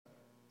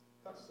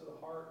to the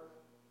heart,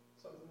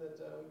 something that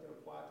we can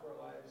apply to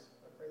our lives.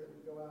 I pray that we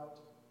go out,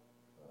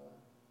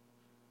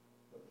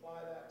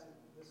 apply that to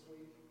this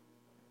week.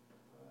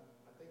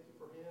 I thank you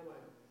for him. I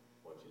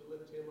want you to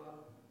lift him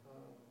up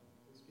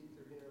and speak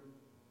through him.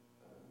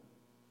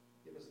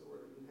 Give us the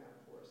word that you have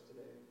for us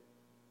today.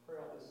 Pray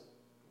all this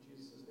in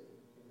Jesus'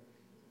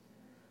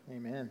 name.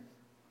 Amen.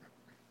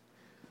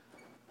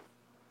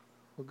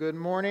 Well, good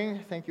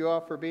morning. Thank you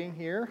all for being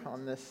here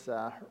on this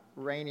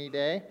rainy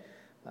day.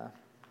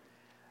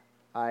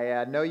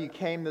 I know you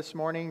came this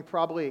morning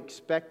probably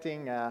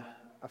expecting a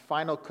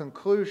final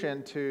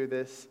conclusion to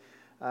this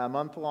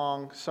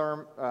month-long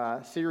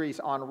series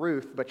on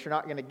Ruth, but you're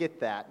not going to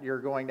get that. You're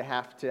going to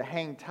have to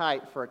hang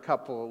tight for a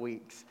couple of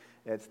weeks.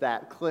 It's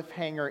that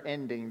cliffhanger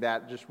ending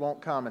that just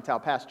won't come until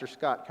Pastor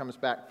Scott comes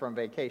back from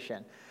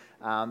vacation.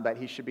 But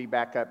he should be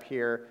back up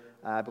here,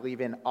 I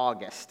believe, in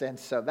August. And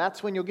so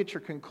that's when you'll get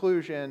your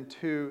conclusion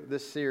to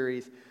this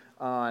series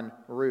on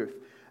Ruth.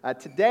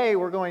 Today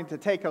we're going to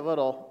take a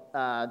little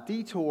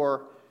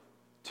detour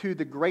to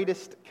the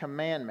greatest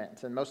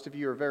commandment. And most of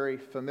you are very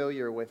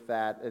familiar with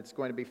that. It's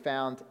going to be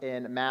found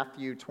in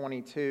Matthew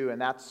 22, and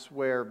that's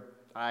where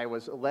I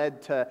was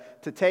led to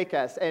take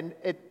us. And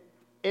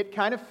it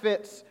kind of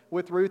fits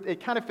with Ruth.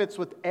 It kind of fits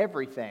with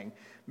everything,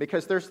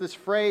 because there's this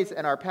phrase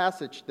in our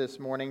passage this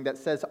morning that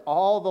says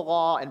all the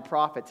law and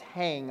prophets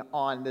hang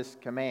on this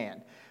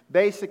command.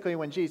 Basically,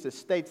 when Jesus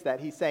states that,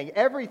 he's saying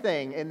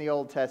everything in the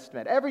Old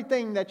Testament,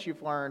 everything that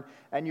you've learned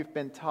and you've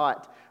been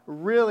taught,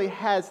 really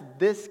has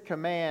this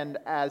command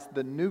as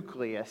the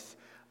nucleus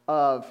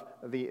of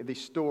the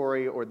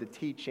story or the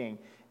teaching.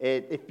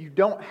 If you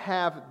don't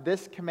have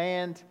this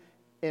command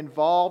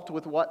involved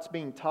with what's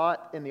being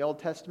taught in the Old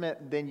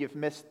Testament, then you've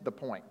missed the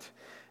point.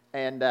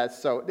 And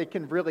so it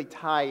can really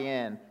tie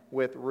in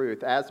with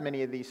Ruth, as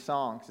many of these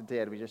songs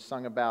did. We just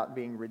sung about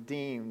being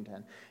redeemed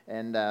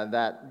and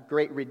that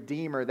great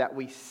Redeemer that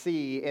we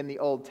see in the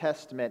Old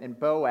Testament, and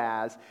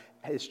Boaz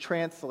is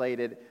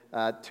translated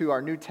to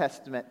our New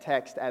Testament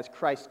text as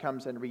Christ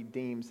comes and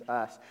redeems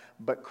us.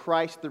 But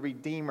Christ the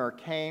Redeemer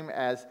came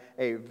as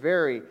a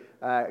very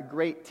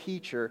great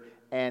teacher,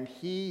 and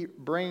he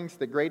brings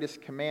the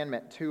greatest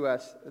commandment to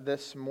us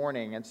this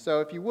morning. And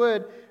so if you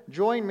would,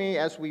 join me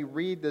as we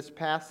read this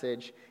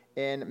passage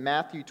in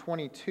Matthew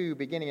 22,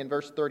 beginning in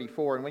verse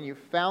 34. And when you've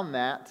found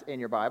that in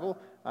your Bible,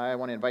 I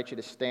want to invite you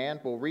to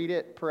stand. We'll read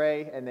it,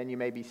 pray, and then you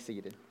may be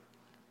seated.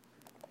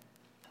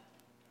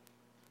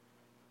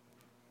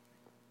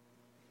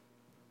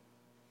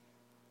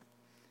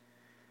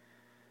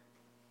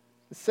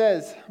 It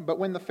says, "But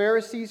when the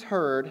Pharisees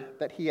heard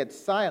that he had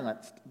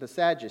silenced the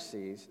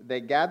Sadducees, they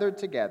gathered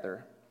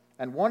together,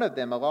 and one of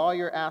them, a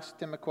lawyer, asked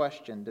him a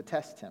question to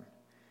test him.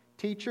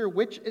 'Teacher,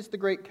 which is the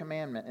great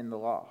commandment in the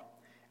law?'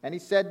 And he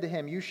said to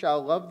him, 'You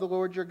shall love the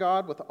Lord your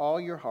God with all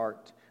your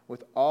heart,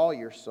 with all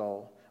your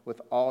soul,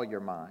 with all your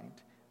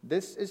mind.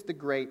 This is the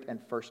great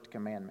and first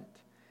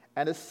commandment.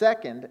 And a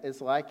second is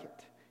like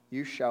it.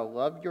 You shall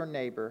love your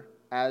neighbor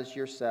as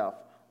yourself.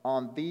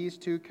 On these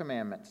two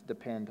commandments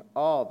depend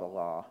all the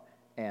law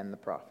and the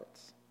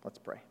prophets.'" Let's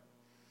pray.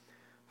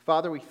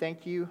 Father, we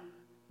thank you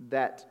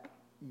that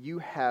you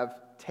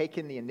have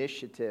taken the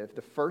initiative,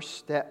 the first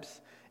steps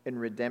in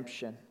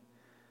redemption.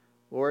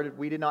 Lord,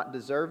 we did not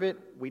deserve it.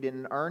 We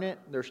didn't earn it.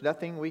 There's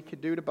nothing we could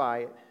do to buy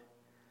it.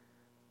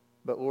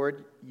 But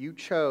Lord, you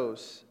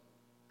chose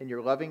in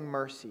your loving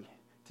mercy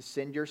to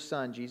send your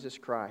Son, Jesus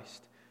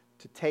Christ,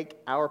 to take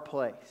our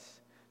place,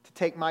 to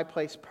take my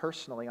place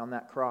personally on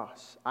that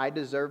cross. I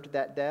deserved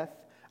that death.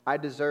 I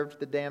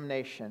deserved the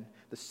damnation,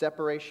 the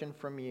separation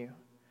from you,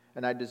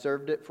 and I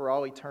deserved it for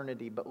all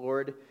eternity. But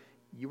Lord,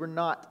 you were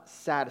not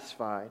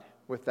satisfied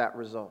with that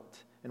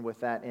result and with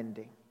that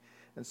ending.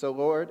 And so,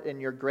 Lord, in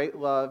your great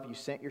love, you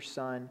sent your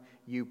Son.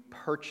 You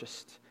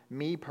purchased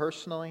me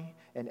personally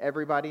and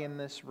everybody in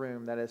this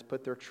room that has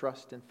put their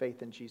trust and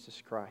faith in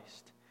Jesus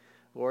Christ.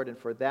 Lord, and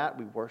for that,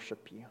 we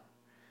worship you.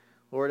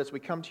 Lord, as we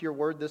come to your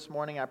word this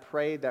morning, I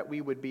pray that we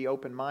would be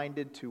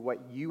open-minded to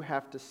what you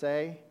have to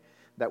say,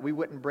 that we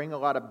wouldn't bring a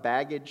lot of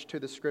baggage to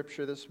the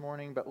Scripture this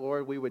morning, but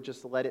Lord, we would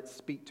just let it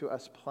speak to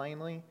us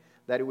plainly,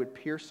 that it would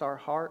pierce our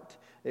heart,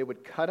 it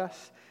would cut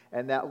us,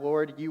 and that,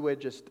 Lord, you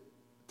would just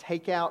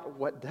take out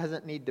what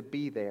doesn't need to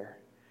be there,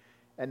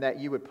 and that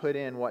you would put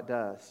in what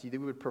does. You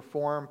would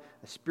perform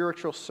a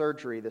spiritual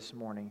surgery this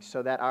morning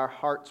so that our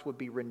hearts would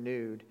be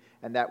renewed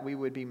and that we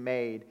would be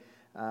made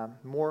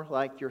more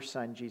like your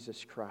Son,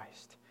 Jesus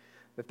Christ.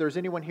 If there's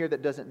anyone here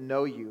that doesn't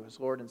know you as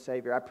Lord and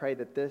Savior, I pray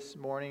that this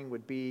morning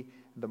would be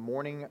the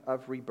morning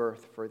of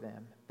rebirth for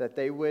them, that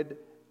they would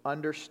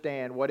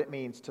understand what it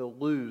means to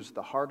lose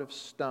the heart of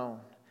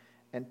stone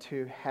and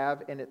to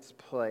have in its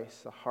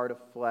place the heart of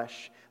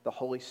flesh, the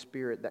Holy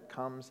Spirit that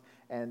comes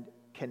and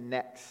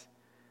connects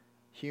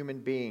human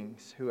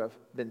beings who have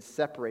been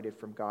separated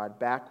from God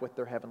back with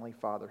their Heavenly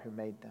Father who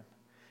made them.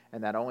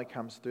 And that only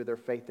comes through their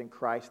faith in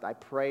Christ. I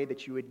pray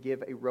that you would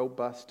give a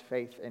robust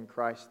faith in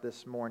Christ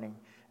this morning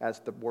as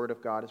the Word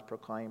of God is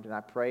proclaimed. And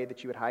I pray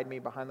that you would hide me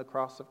behind the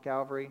cross of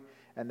Calvary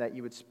and that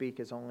you would speak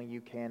as only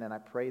you can. And I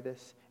pray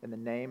this in the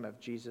name of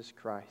Jesus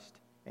Christ.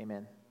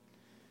 Amen.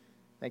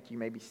 Thank you. You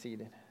may be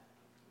seated.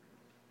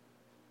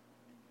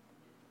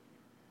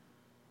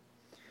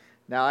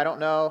 Now, I don't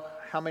know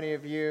how many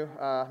of you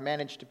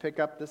managed to pick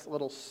up this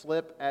little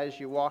slip as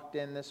you walked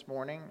in this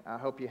morning. I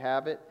hope you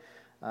have it.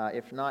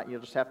 If not,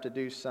 you'll just have to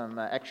do some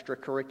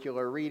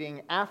extracurricular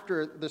reading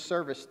after the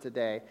service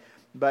today.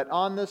 But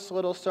on this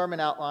little sermon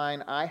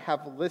outline, I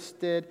have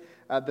listed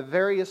the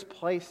various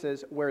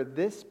places where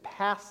this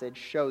passage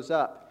shows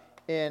up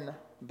in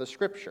the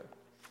Scripture.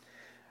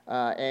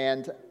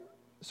 And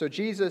so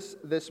Jesus,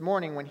 this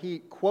morning, when he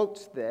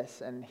quotes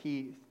this and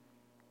he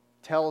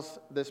tells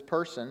this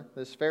person,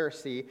 this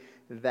Pharisee,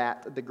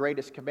 that the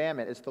greatest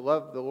commandment is to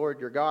love the Lord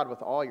your God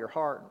with all your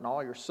heart and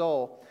all your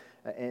soul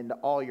and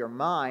all your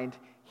mind,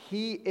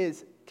 he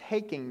is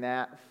taking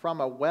that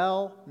from a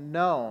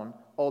well-known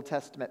Old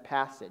Testament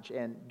passage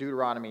in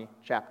Deuteronomy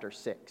chapter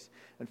 6.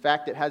 In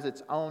fact, it has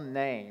its own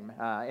name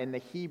in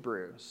the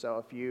Hebrew.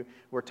 So if you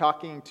were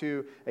talking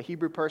to a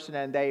Hebrew person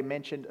and they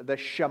mentioned the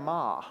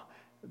Shema,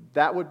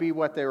 that would be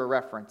what they were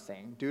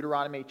referencing.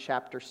 Deuteronomy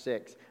chapter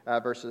 6,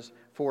 verses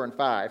 4 and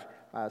 5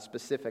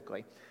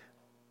 specifically.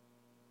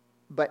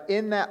 But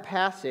in that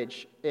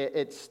passage,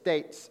 it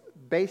states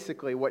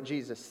basically what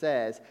Jesus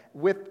says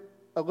with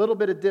a little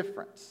bit of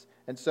difference.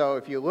 And so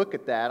if you look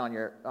at that on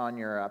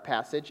your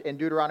passage, in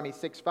Deuteronomy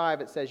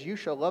 6:5, it says, "You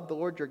shall love the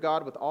Lord your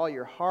God with all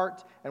your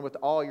heart and with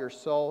all your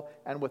soul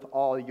and with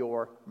all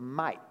your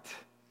might."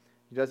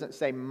 It doesn't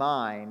say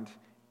mind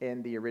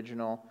in the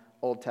original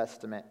Old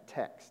Testament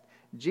text.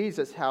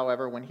 Jesus,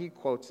 however, when he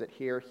quotes it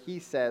here, he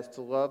says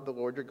to love the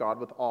Lord your God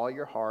with all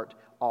your heart,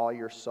 all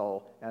your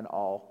soul, and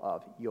all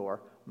of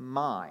your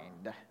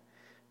mind.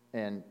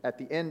 And at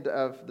the end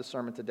of the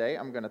sermon today,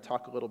 I'm going to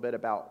talk a little bit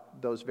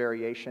about those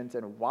variations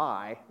and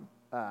why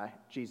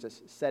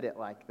Jesus said it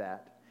like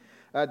that.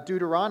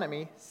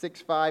 Deuteronomy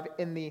 6:5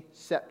 in the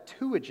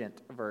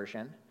Septuagint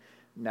version.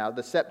 Now,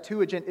 the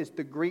Septuagint is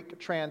the Greek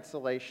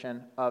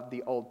translation of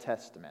the Old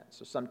Testament.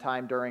 So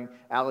sometime during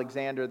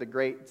Alexander the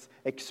Great's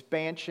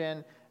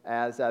expansion,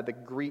 as the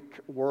Greek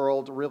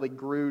world really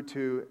grew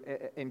to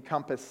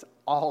encompass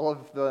all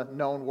of the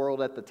known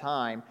world at the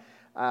time,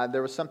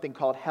 there was something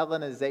called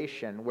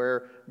Hellenization,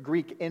 where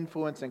Greek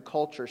influence and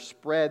culture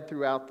spread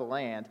throughout the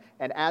land.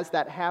 And as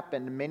that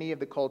happened, many of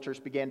the cultures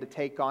began to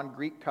take on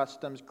Greek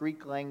customs,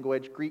 Greek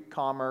language, Greek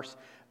commerce.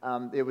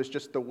 It was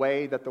just the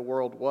way that the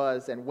world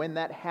was. And when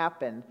that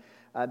happened,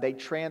 they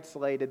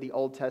translated the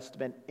Old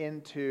Testament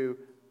into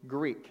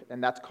Greek,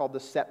 and that's called the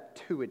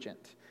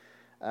Septuagint.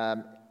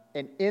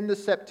 And in the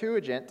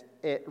Septuagint,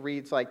 it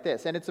reads like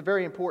this. And it's a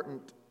very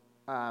important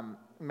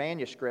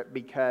manuscript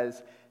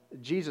because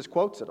Jesus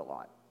quotes it a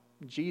lot.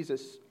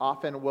 Jesus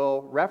often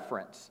will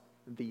reference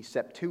the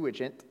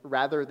Septuagint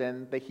rather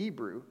than the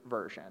Hebrew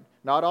version.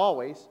 Not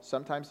always.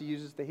 Sometimes he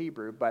uses the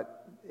Hebrew,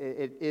 but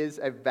it is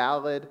a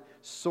valid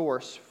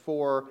source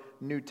for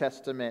New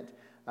Testament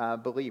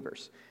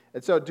believers.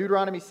 And so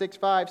Deuteronomy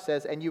 6:5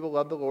 says, "And you will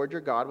love the Lord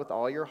your God with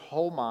all your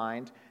whole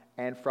mind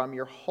and from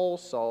your whole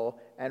soul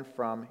and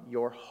from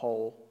your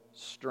whole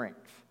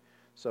strength."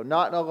 So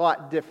not a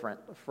lot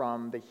different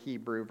from the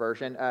Hebrew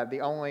version. The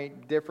only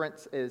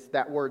difference is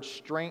that word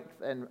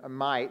strength and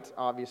might,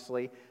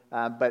 obviously,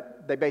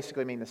 but they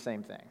basically mean the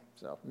same thing.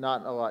 So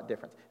not a lot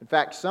different. In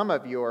fact, some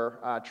of your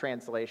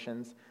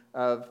translations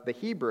of the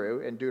Hebrew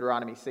in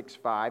Deuteronomy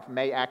 6:5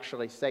 may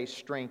actually say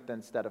strength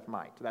instead of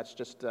might. That's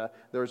just,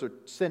 those are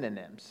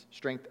synonyms,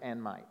 strength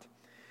and might.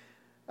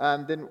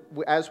 Then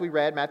as we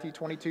read, Matthew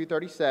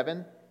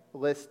 22:37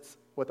 lists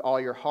with all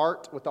your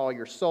heart, with all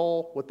your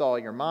soul, with all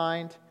your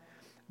mind.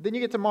 Then you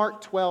get to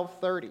Mark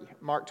 12:30.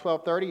 Mark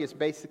 12:30 is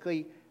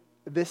basically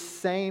this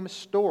same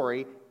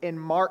story in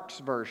Mark's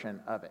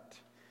version of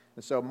it.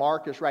 And so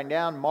Mark is writing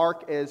down.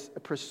 Mark is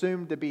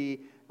presumed to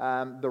be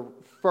the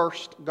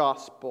first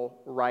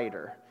gospel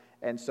writer.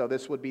 And so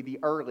this would be the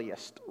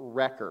earliest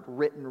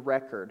written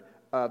record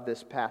of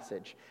this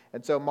passage.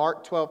 And so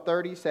Mark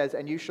 12:30 says,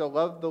 "And you shall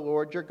love the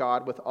Lord your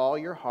God with all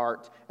your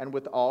heart and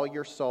with all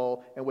your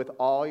soul and with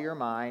all your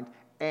mind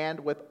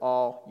and with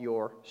all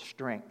your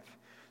strength."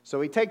 So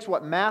he takes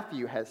what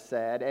Matthew has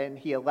said and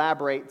he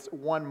elaborates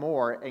one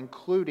more,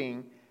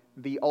 including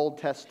the Old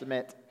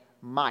Testament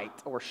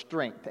might or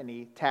strength, and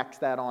he tacks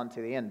that on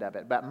to the end of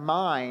it. But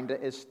mind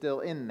is still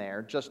in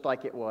there, just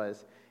like it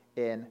was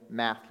in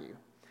Matthew.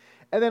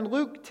 And then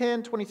Luke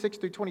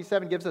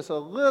 10:26-27 gives us a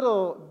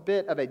little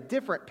bit of a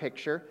different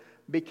picture,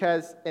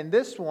 because in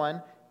this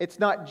one, it's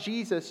not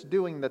Jesus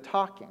doing the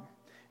talking.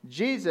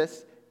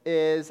 Jesus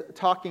is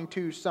talking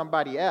to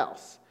somebody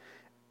else.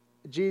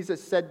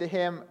 Jesus said to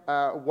him,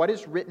 "What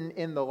is written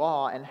in the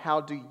law, and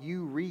how do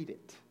you read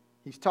it?"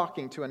 He's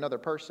talking to another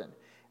person.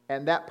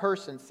 And that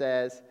person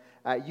says,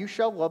 "You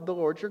shall love the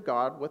Lord your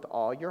God with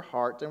all your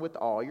heart and with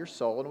all your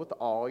soul and with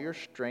all your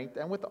strength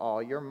and with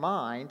all your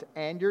mind,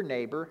 and your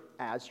neighbor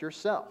as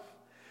yourself."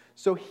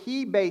 So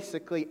he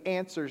basically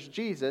answers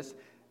Jesus,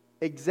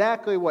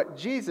 exactly what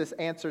Jesus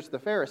answers the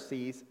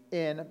Pharisees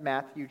in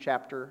Matthew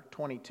chapter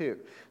 22.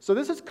 So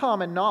this is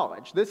common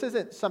knowledge. This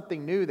isn't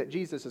something new that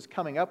Jesus is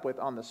coming up with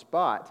on the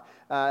spot.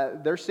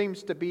 There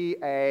seems to be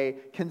a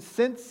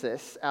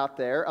consensus out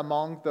there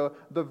among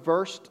the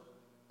versed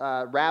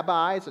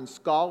rabbis and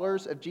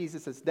scholars of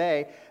Jesus'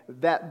 day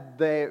that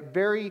the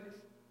very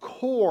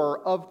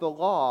core of the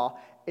law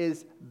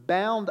is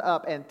bound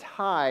up and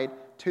tied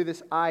to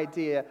this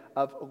idea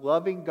of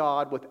loving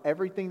God with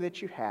everything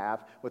that you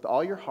have, with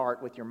all your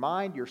heart, with your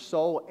mind, your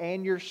soul,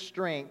 and your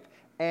strength,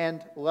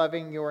 and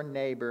loving your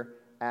neighbor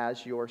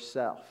as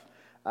yourself.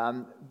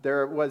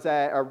 There was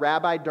a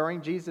rabbi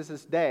during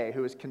Jesus' day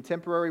who was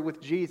contemporary with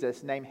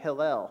Jesus named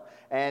Hillel.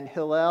 And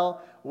Hillel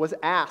was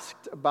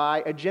asked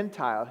by a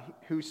Gentile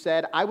who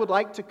said, I would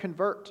like to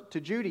convert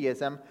to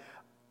Judaism,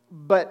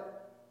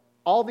 but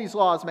all these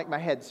laws make my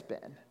head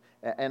spin.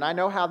 And I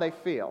know how they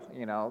feel,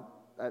 you know.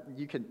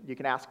 You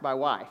can ask my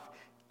wife.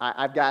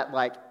 I've got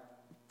like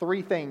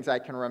 3 things I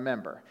can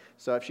remember.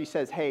 So if she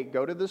says, hey,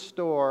 go to the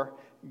store,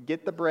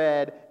 get the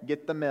bread,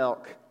 get the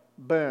milk,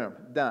 boom,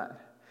 done.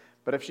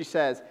 But if she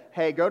says,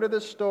 hey, go to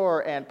the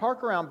store and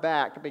park around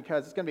back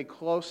because it's going to be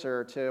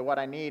closer to what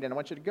I need, and I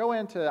want you to go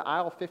into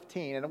aisle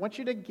 15, and I want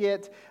you to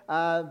get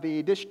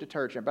the dish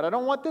detergent, but I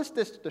don't want this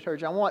dish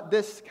detergent, I want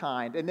this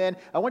kind. And then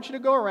I want you to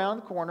go around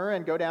the corner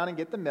and go down and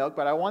get the milk,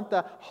 but I want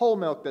the whole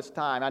milk this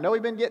time. I know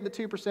we've been getting the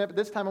 2%, but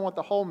this time I want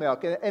the whole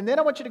milk. And then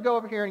I want you to go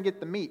over here and get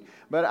the meat,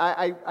 but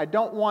I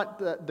don't want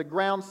the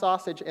ground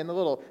sausage in the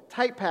little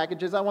tight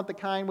packages. I want the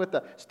kind with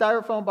the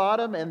styrofoam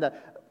bottom and the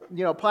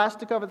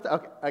plastic over the...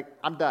 Okay,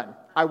 I'm done.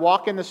 I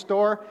walk in the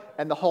store,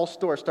 and the whole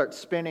store starts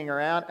spinning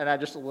around, and I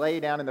just lay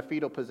down in the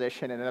fetal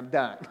position, and I'm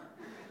done.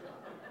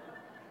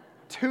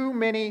 Too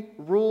many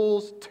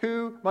rules,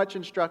 too much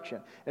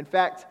instruction. In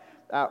fact,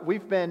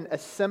 we've been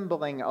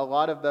assembling a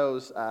lot of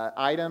those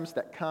items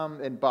that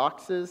come in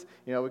boxes.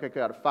 We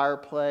got a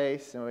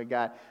fireplace, and we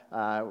got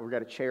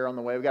a chair on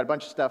the way. We got a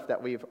bunch of stuff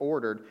that we've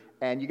ordered,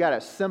 and you got to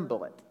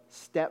assemble it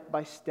step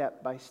by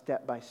step by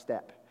step by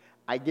step.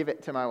 I give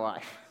it to my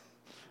wife.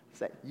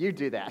 Say, you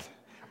do that.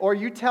 Or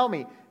you tell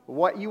me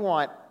what you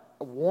want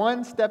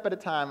one step at a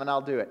time and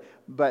I'll do it.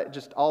 But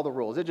just all the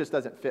rules. It just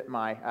doesn't fit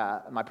my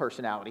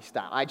personality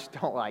style. I just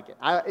don't like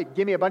it.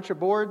 Give me a bunch of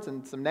boards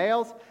and some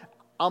nails.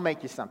 I'll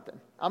make you something.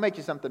 I'll make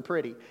you something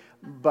pretty.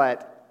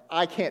 But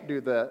I can't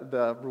do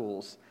the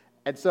rules.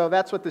 And so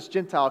that's what this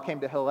Gentile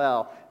came to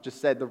Hillel,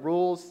 just said, the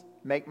rules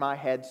make my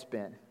head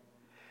spin.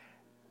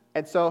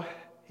 And so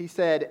he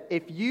said,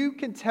 if you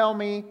can tell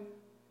me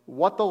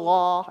what the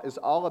law is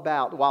all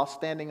about while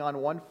standing on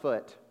one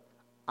foot,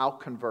 I'll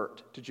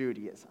convert to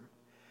Judaism.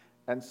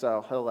 And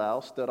so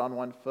Hillel stood on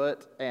one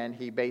foot, and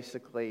he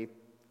basically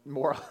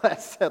more or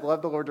less said,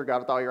 love the Lord your God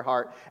with all your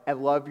heart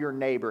and love your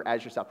neighbor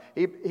as yourself.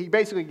 He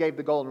basically gave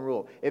the golden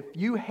rule. If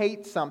you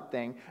hate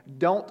something,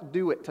 don't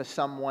do it to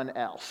someone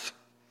else.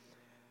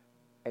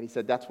 And he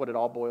said that's what it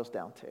all boils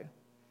down to.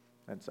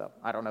 And so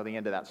I don't know the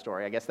end of that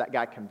story. I guess that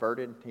guy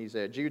converted. He's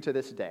a Jew to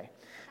this day.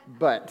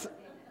 But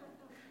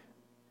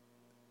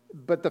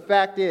the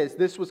fact is,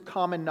 this was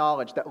common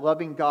knowledge that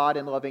loving God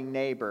and loving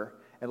neighbor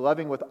and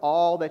loving with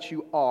all that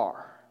you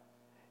are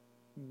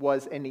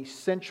was an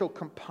essential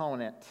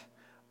component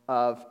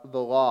of the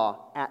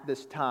law at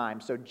this time.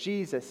 So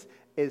Jesus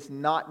is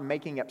not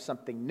making up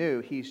something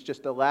new. He's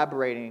just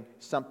elaborating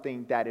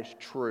something that is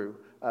true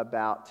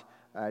about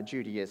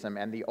Judaism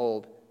and the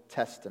Old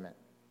Testament.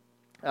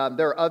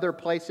 There are other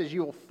places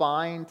you will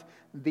find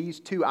these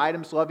 2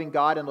 items, loving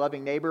God and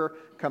loving neighbor,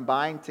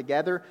 combined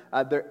together.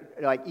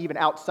 Like even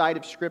outside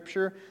of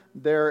Scripture,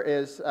 there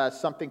is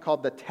something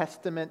called the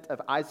Testament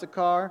of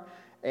Issachar.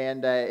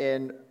 And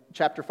in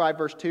chapter 5,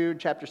 verse 2,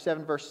 chapter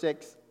 7, verse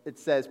 6, it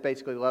says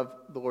basically, love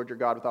the Lord your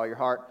God with all your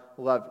heart,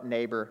 love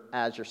neighbor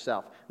as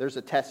yourself. There's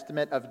a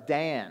Testament of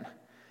Dan.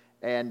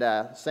 And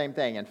same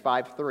thing, in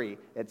 5:3,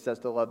 it says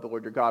to love the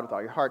Lord your God with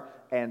all your heart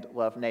and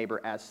love neighbor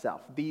as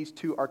self. These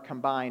 2 are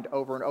combined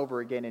over and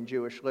over again in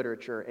Jewish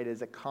literature. It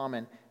is a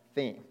common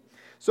theme.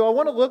 So I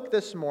want to look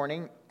this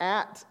morning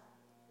at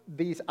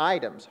these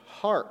items,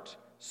 heart,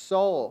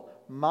 soul,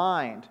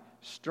 mind,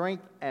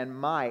 strength, and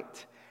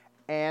might,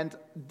 and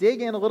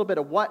dig in a little bit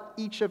of what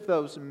each of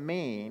those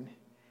mean.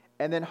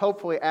 And then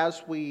hopefully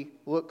as we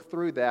look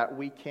through that,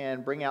 we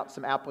can bring out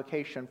some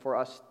application for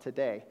us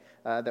today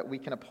that we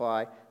can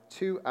apply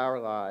to our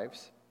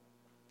lives.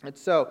 And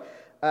so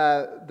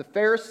the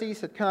Pharisees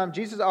had come.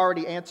 Jesus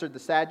already answered the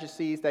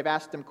Sadducees. They've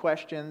asked him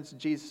questions.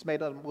 Jesus made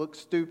them look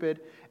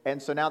stupid.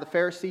 And so now the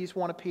Pharisees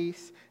want a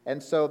piece.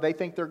 And so they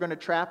think they're going to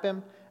trap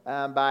him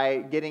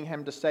by getting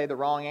him to say the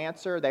wrong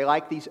answer. They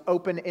like these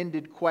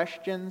open-ended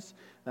questions,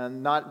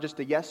 not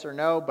just a yes or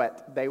no,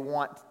 but they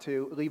want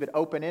to leave it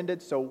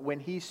open-ended. So when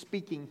he's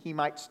speaking, he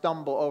might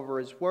stumble over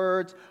his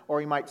words or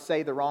he might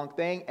say the wrong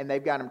thing, and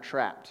they've got him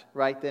trapped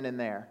right then and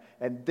there.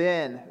 And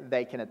then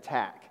they can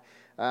attack.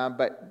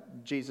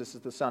 But Jesus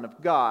is the Son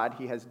of God.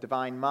 He has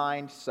divine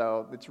mind,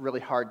 so it's really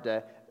hard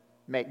to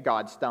make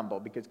God stumble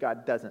because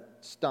God doesn't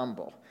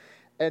stumble.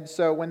 And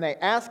so when they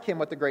ask him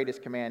what the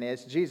greatest command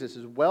is, Jesus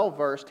is well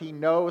versed. He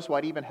knows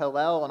what even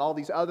Hillel and all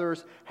these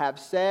others have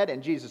said,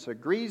 and Jesus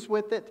agrees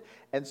with it.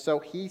 And so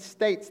he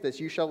states this: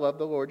 you shall love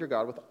the Lord your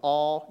God with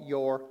all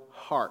your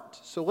heart.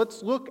 So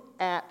let's look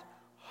at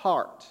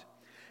heart.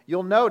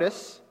 You'll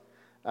notice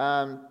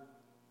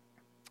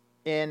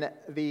in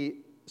the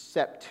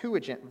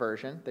Septuagint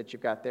version that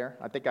you've got there,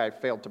 I think I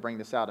failed to bring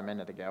this out a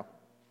minute ago,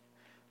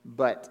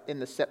 but in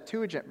the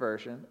Septuagint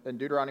version, in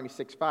Deuteronomy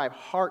 6:5,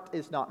 heart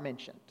is not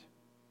mentioned.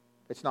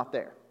 It's not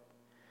there.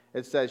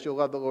 It says you'll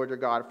love the Lord your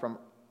God from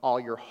all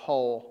your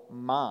whole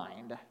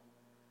mind.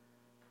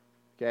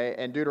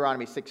 Okay, and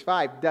Deuteronomy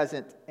 6:5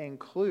 doesn't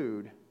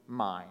include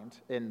mind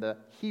in the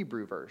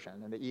Hebrew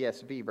version, in the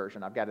ESV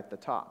version I've got at the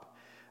top.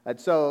 And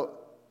so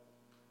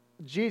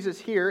Jesus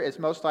here is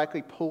most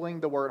likely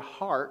pulling the word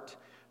heart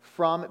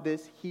from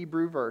this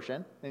Hebrew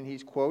version, and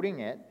he's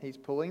quoting it. He's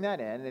pulling that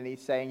in, and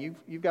he's saying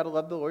you've got to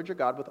love the Lord your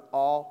God with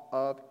all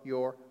of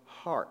your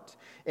heart.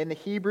 In the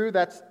Hebrew,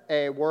 that's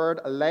a word,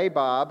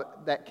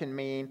 lebab, that can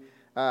mean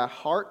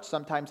heart.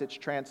 Sometimes it's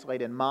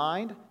translated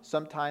mind.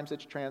 Sometimes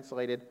it's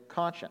translated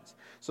conscience.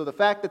 So the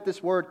fact that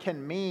this word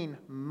can mean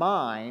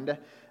mind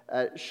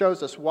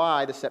shows us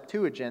why the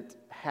Septuagint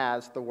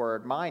has the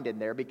word mind in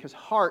there, because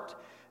heart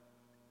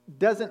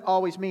doesn't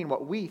always mean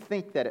what we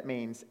think that it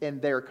means in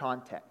their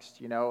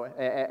context. You know,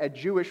 a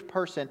Jewish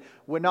person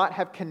would not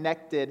have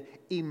connected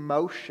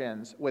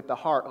emotions with the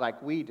heart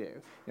like we do.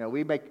 You know,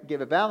 we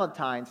give a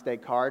Valentine's Day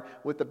card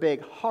with a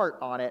big heart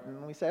on it,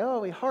 and we say, oh,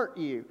 we heart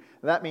you.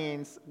 That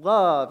means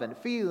love and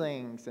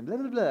feelings and blah,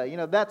 blah, blah. You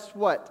know, that's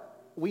what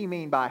we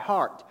mean by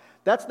heart.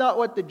 That's not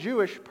what the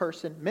Jewish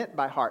person meant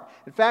by heart.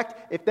 In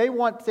fact, if they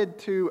wanted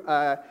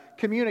to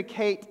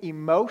communicate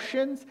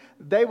emotions,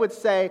 they would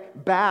say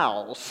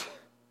bowels.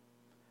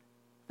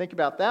 Think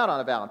about that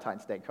on a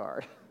Valentine's Day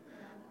card.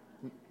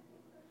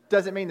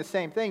 Doesn't mean the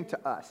same thing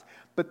to us.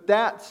 But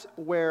that's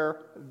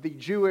where the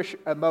Jewish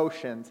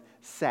emotions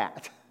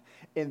sat,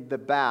 in the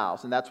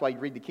bowels. And that's why you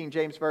read the King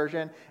James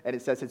Version, and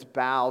it says his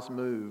bowels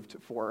moved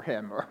for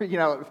him. Or, you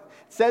know, it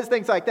says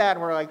things like that,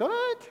 and we're like,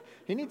 what?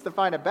 He needs to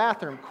find a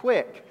bathroom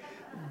quick.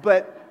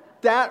 But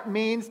that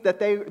means that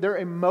their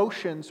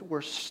emotions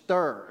were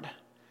stirred.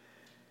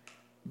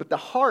 But the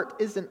heart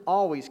isn't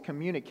always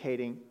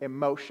communicating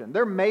emotion.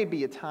 There may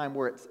be a time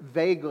where it's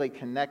vaguely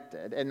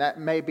connected, and that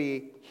may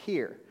be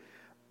here.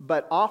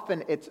 But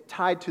often it's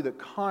tied to the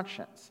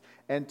conscience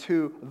and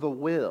to the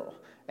will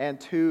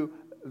and to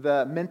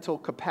the mental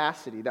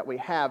capacity that we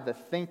have, the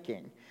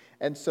thinking.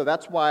 And so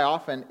that's why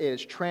often it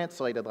is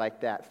translated like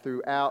that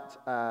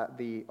throughout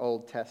the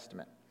Old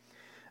Testament.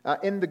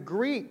 In the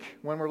Greek,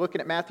 when we're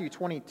looking at Matthew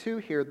 22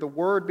 here, the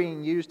word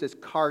being used is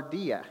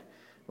cardia,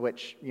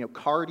 which, you know,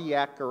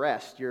 cardiac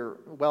arrest. You're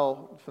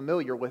well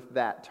familiar with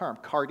that term.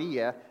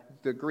 Cardia,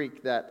 the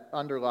Greek that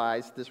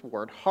underlies this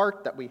word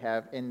heart that we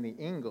have in the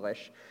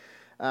English.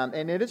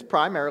 And it is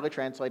primarily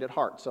translated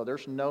heart. So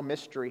there's no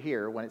mystery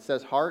here. When it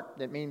says heart,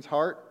 it means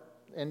heart.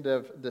 End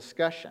of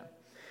discussion.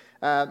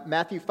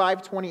 Matthew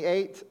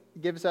 5:28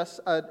 gives us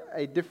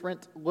a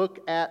different look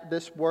at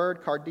this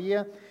word,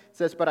 cardia. It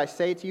says, but I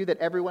say to you that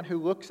everyone who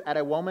looks at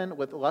a woman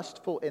with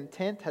lustful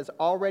intent has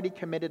already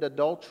committed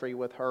adultery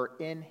with her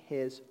in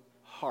his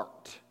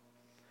heart.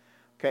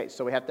 Okay,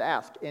 so we have to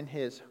ask, in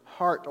his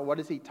heart, what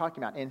is he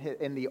talking about?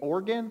 In the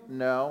organ?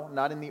 No,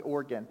 not in the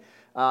organ.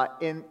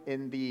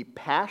 In the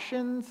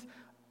passions?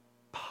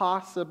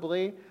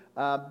 Possibly,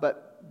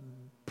 but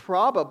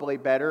probably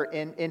better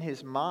in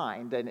his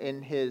mind and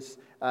in his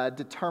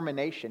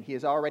determination. He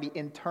is already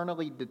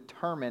internally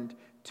determined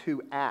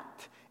to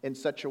act in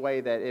such a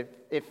way that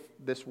if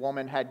this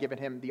woman had given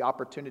him the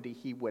opportunity,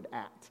 he would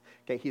act.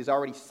 Okay, he's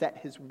already set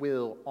his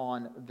will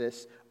on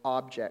this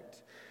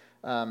object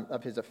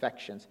of his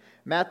affections.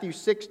 Matthew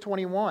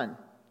 6:21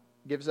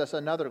 gives us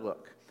another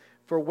look.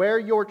 For where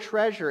your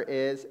treasure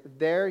is,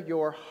 there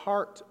your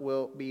heart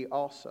will be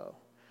also.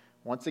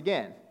 Once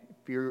again,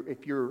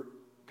 if you're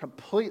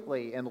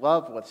completely in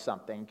love with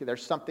something,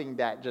 there's something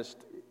that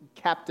just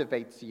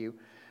captivates you,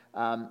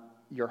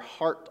 your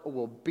heart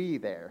will be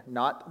there,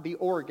 not the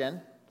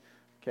organ.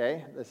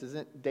 Okay, this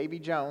isn't Davy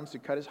Jones who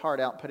cut his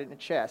heart out and put it in a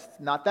chest.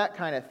 Not that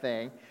kind of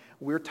thing.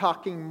 We're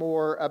talking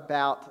more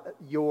about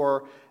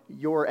your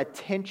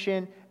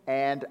attention,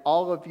 and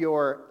all of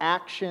your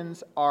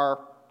actions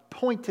are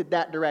pointed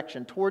that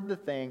direction, toward the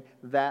thing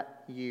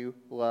that you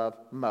love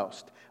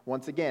most.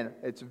 Once again,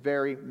 it's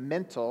very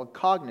mental,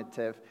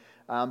 cognitive,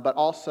 but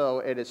also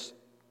it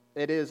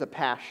is a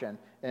passion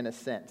in a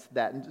sense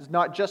that is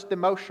not just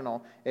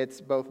emotional, it's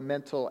both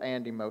mental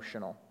and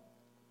emotional.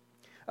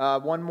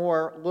 One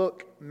more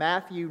look.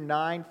 Matthew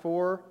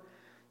 9:4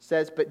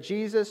 says, but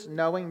Jesus,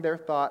 knowing their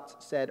thoughts,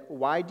 said,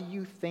 why do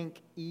you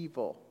think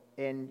evil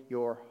in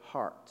your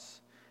hearts?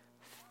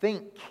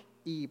 Think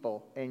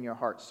evil in your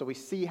hearts. So we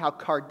see how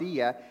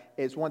cardia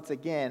is once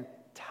again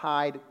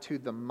tied to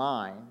the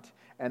mind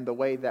and the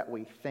way that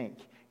we think.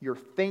 You're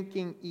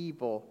thinking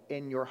evil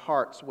in your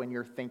hearts when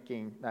you're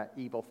thinking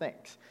evil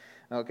things.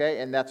 Okay,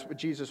 and that's what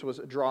Jesus was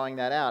drawing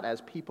that out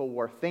as people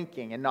were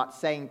thinking and not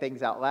saying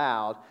things out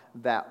loud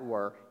that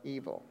were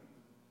evil.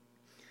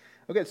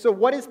 Okay, so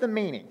what is the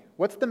meaning?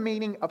 What's the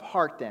meaning of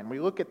heart then? We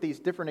look at these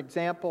different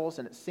examples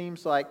and it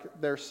seems like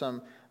there's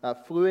some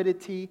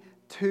fluidity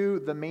to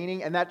the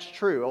meaning, and that's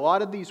true. A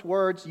lot of these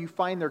words, you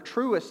find their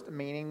truest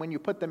meaning when you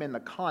put them in the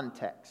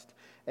context.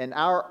 And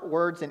our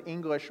words in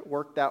English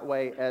work that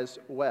way as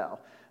well.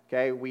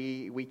 Okay,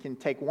 we can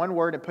take one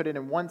word and put it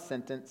in one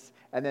sentence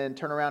and then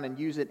turn around and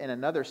use it in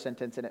another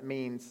sentence, and it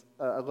means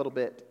a little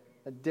bit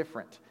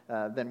different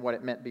than what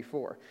it meant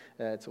before.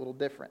 It's a little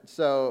different.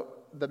 So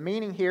the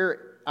meaning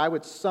here, I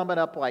would sum it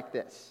up like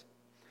this.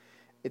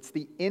 It's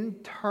the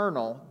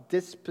internal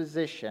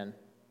disposition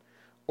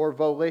or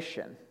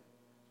volition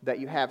that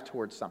you have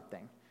towards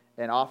something.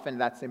 And often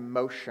that's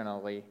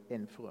emotionally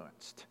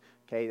influenced.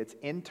 Okay, it's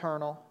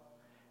internal,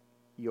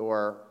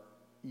 your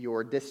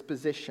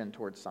disposition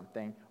towards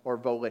something, or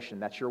volition.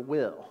 That's your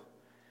will.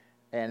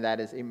 And that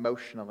is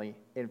emotionally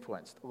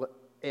influenced.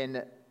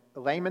 In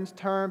layman's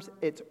terms,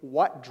 it's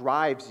what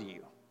drives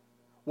you.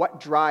 What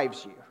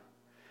drives you?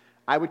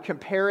 I would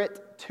compare it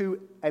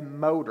to a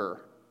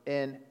motor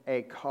in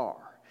a car.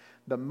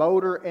 The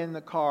motor in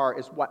the car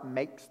is what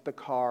makes the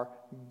car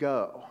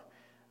go.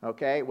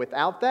 Okay?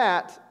 Without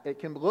that, it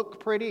can look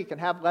pretty, it can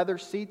have leather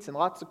seats and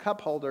lots of cup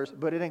holders,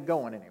 but it ain't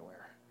going anywhere.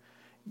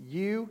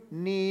 You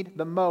need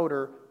the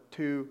motor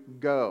to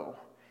go.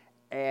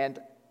 And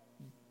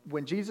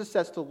when Jesus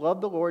says to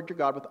love the Lord your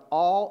God with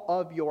all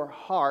of your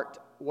heart,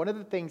 one of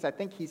the things I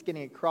think he's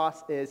getting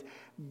across is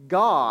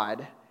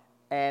God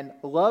and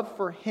love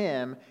for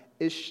him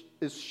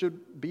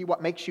should be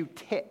what makes you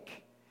tick.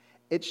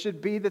 It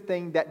should be the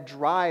thing that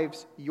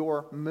drives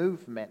your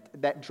movement,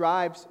 that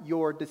drives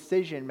your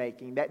decision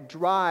making, that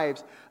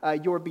drives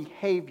your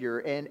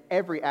behavior in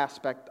every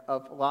aspect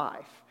of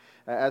life.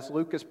 As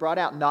Lucas brought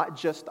out, not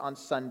just on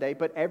Sunday,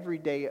 but every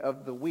day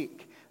of the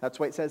week. That's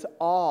why it says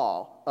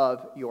all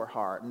of your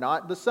heart,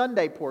 not the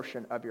Sunday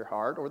portion of your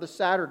heart or the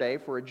Saturday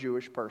for a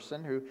Jewish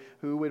person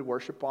who would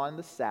worship on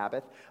the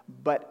Sabbath,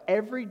 but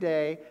every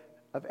day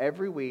of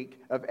every week,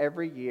 of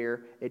every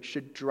year, it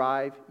should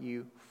drive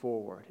you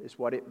forward, is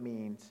what it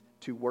means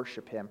to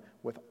worship him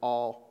with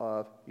all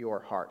of your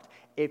heart.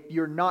 If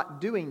you're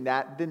not doing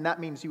that, then that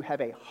means you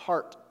have a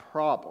heart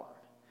problem.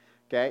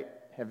 Okay?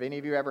 Have any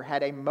of you ever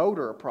had a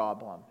motor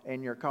problem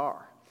in your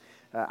car?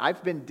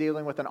 I've been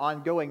dealing with an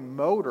ongoing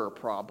motor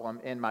problem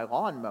in my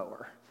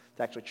lawnmower.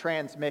 It's actually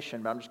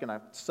transmission, but I'm just going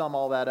to sum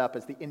all that up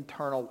as the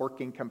internal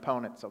working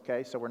components,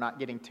 okay? So we're not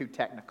getting too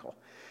technical.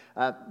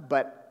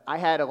 But I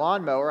had a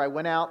lawnmower. I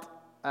went out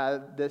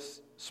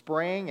this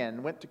spring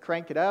and went to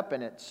crank it up,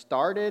 and it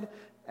started,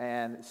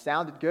 and it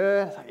sounded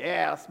good. I was like,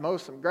 yeah, let's mow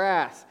some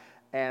grass.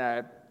 And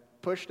I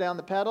pushed down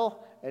the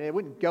pedal, and it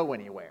wouldn't go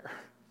anywhere.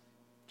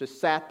 Just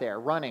sat there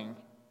running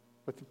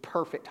with the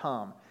perfect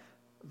hum.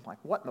 I'm like,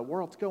 what in the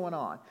world's going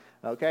on?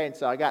 Okay, and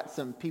so I got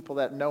some people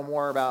that know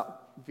more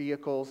about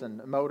vehicles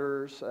and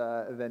motors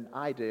than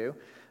I do.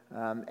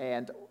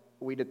 And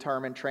we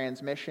determined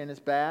transmission is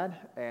bad.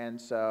 And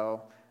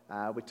so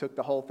we took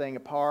the whole thing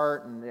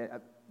apart. And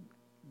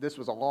this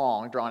was a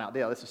long, drawn-out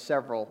deal. This was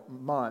several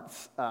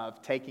months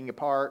of taking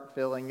apart,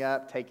 filling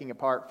up, taking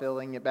apart,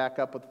 filling it back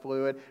up with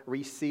fluid,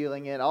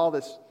 resealing it, all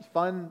this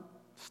fun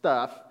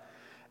stuff.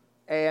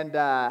 And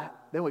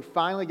then we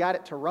finally got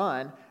it to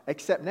run,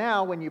 except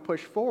now when you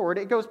push forward,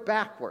 it goes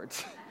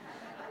backwards.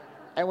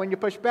 And when you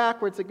push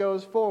backwards, it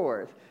goes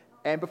forward.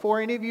 And before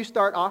any of you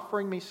start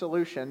offering me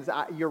solutions,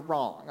 you're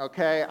wrong,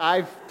 okay?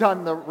 I've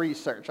done the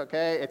research,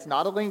 okay? It's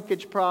not a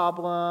linkage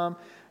problem.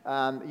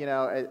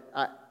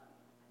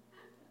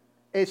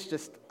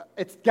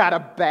 It's got a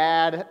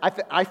bad,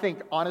 I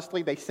think,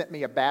 honestly, they sent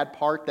me a bad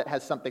part that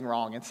has something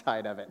wrong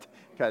inside of it.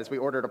 Because we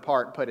ordered a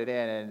part and put it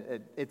in,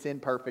 and it's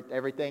imperfect.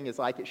 Everything is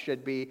like it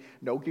should be.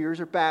 No gears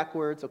are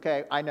backwards,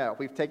 okay? I know.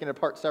 We've taken it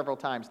apart several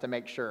times to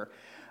make sure.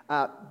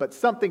 But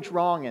something's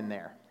wrong in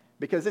there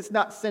because it's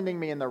not sending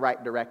me in the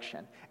right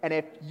direction. And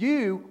if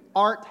you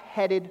aren't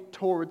headed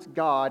towards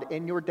God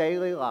in your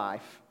daily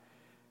life,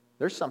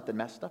 there's something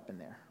messed up in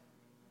there.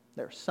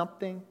 There's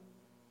something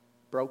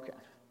broken.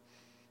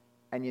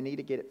 And you need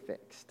to get it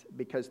fixed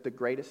because the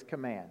greatest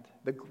command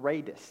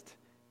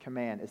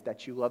is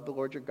that you love the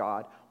Lord your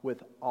God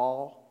with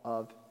all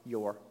of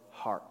your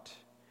heart.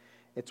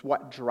 It's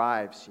what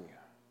drives you.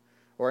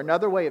 Or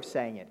another way of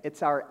saying it,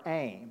 it's our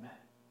aim.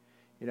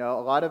 You know,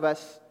 a lot of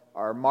us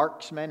are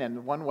marksmen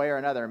in one way or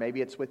another.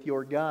 Maybe it's with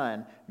your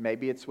gun.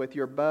 Maybe it's with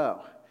your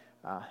bow.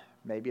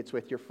 Maybe it's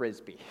with your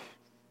frisbee.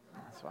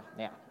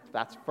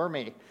 That's for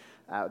me.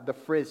 The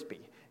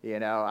frisbee. You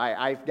know,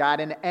 I've got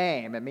an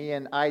aim. And me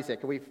and Isaac,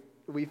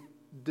 we've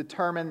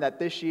determined that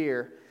this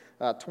year,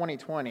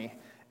 2020,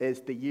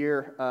 is the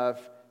year of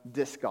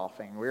disc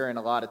golfing. We're in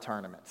a lot of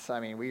tournaments. I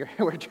mean,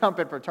 we're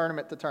jumping from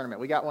tournament to tournament.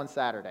 We got one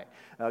Saturday,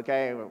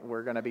 okay?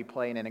 We're going to be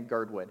playing in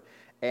Girdwood.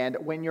 And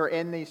when you're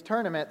in these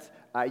tournaments,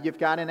 you've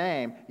got an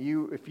aim.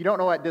 If you don't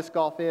know what disc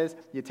golf is,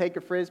 you take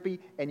a Frisbee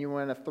and you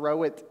want to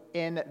throw it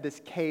in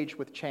this cage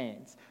with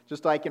chains.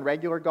 Just like in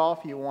regular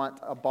golf, you want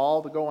a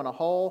ball to go in a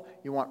hole,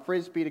 you want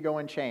Frisbee to go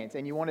in chains,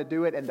 and you want to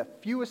do it in the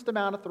fewest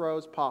amount of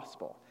throws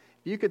possible.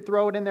 If you could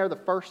throw it in there the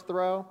first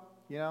throw,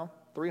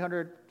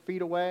 300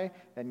 feet away,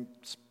 and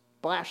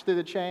splash through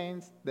the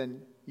chains,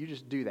 then you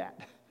just do that.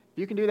 If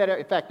you can do that,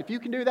 in fact, if you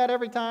can do that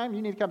every time,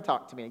 you need to come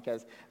talk to me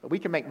because we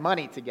can make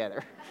money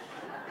together.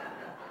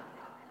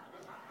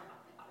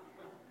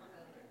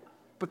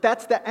 But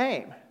that's the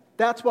aim.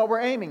 That's what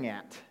we're aiming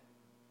at,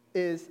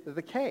 is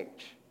the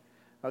cage.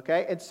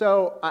 Okay? And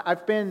so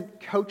I've been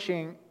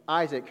coaching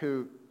Isaac,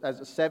 who, as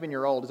a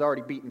 7-year-old, has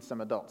already beaten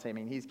some adults. I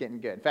mean, he's getting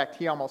good. In fact,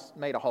 he almost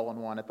made a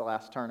hole-in-one at the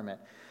last tournament.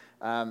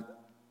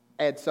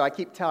 And so I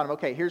keep telling him,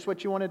 okay, here's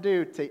what you want to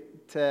do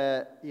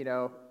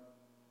to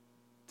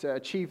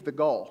achieve the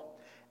goal.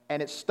 And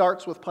it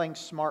starts with playing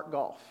smart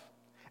golf.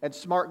 And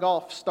smart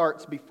golf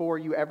starts before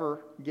you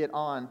ever get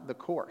on the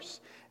course.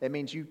 It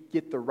means you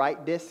get the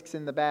right discs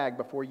in the bag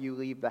before you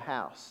leave the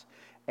house.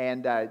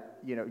 And,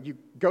 you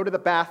go to the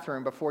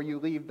bathroom before you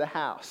leave the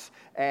house.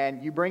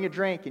 And you bring a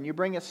drink and you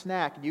bring a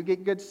snack. And you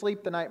get good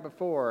sleep the night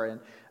before.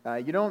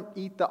 And you don't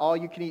eat the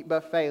all-you-can-eat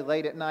buffet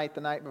late at night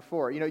the night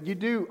before. You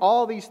do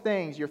all these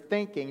things. You're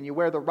thinking. And you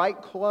wear the right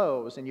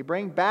clothes. And you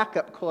bring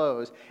backup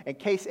clothes in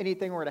case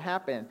anything were to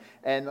happen.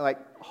 And like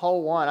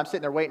hole one, I'm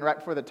sitting there waiting right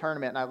before the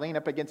tournament. And I lean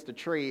up against a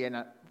tree.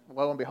 And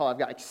lo and behold, I've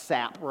got like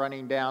sap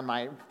running down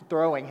my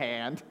throwing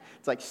hand.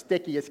 It's like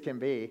sticky as can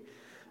be.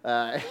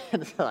 And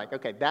it's like,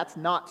 okay, that's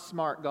not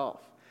smart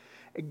golf.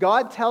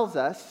 God tells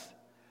us,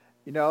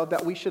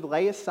 that we should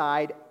lay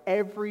aside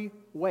every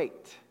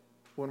weight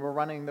when we're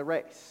running the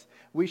race.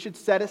 We should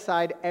set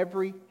aside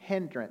every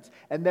hindrance.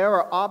 And there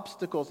are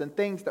obstacles and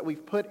things that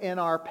we've put in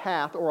our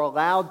path or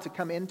allowed to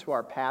come into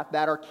our path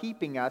that are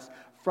keeping us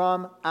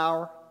from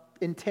our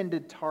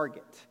intended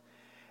target.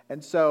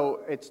 And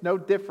so it's no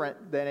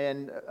different than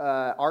in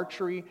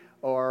archery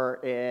or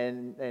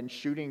in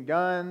shooting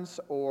guns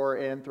or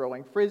in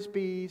throwing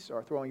frisbees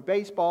or throwing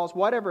baseballs,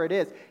 whatever it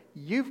is.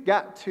 You've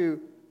got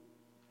to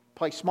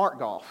play smart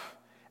golf,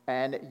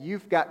 and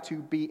you've got to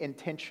be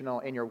intentional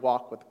in your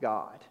walk with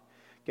God.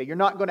 Okay, you're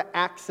not going to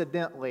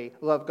accidentally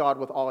love God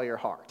with all your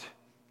heart.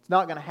 It's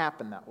not going to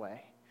happen that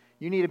way.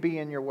 You need to be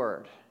in your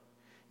Word.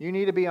 You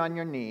need to be on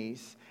your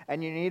knees,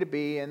 and you need to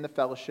be in the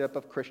fellowship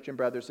of Christian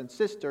brothers and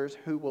sisters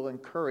who will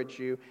encourage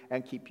you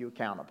and keep you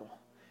accountable.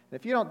 And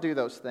if you don't do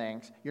those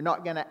things, you're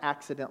not going to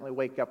accidentally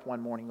wake up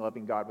one morning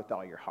loving God with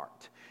all your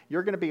heart.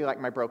 You're going to be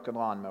like my broken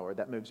lawnmower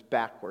that moves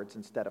backwards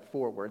instead of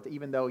forwards,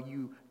 even though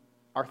you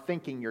are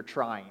thinking you're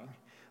trying.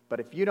 But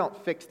if you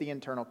don't fix the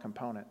internal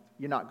component,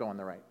 you're not going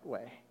the right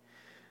way.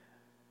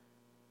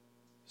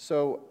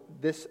 So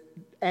this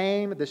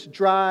aim, this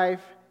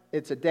drive,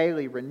 it's a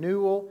daily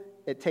renewal.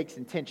 It takes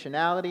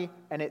intentionality,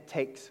 and it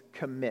takes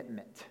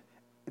commitment.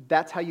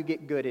 That's how you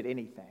get good at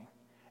anything.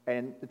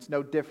 And it's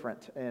no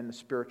different in the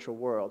spiritual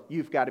world.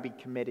 You've got to be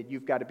committed.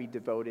 You've got to be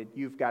devoted.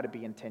 You've got to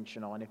be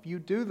intentional. And if you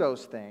do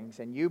those things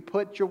and you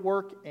put your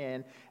work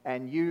in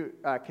and you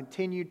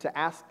continue to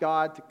ask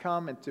God to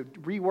come and to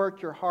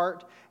rework your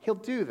heart, He'll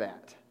do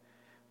that.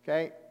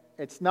 Okay?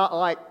 It's not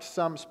like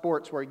some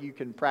sports where you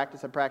can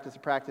practice and practice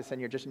and practice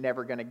and you're just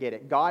never going to get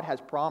it. God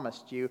has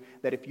promised you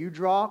that if you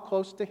draw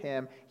close to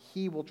Him,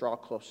 He will draw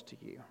close to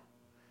you.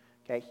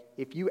 Okay?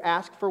 If you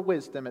ask for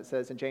wisdom, it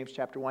says in James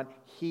chapter 1,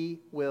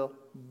 He will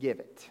give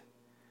it.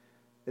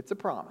 It's a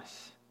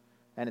promise.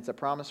 And it's a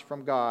promise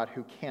from God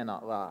who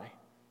cannot lie.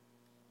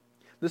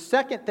 The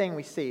second thing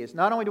we see is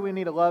not only do we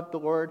need to love the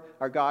Lord,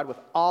 our God, with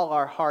all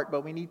our heart,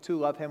 but we need to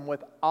love Him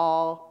with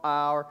all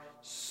our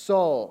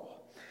soul.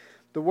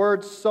 The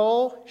word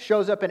soul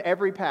shows up in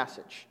every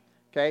passage.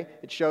 Okay?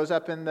 It shows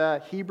up in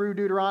the Hebrew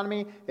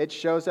Deuteronomy. It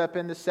shows up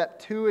in the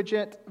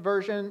Septuagint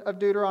version of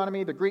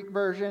Deuteronomy, the Greek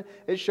version.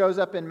 It shows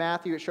up in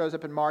Matthew. It shows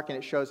up in Mark. And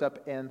it shows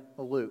up in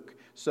Luke.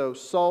 So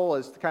soul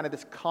is kind of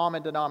this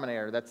common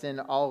denominator that's in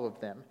all of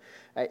them.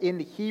 In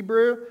the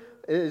Hebrew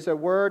is a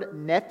word,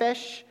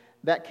 nephesh,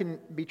 that can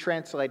be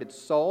translated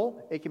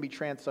soul. It can be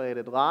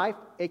translated life.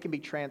 It can be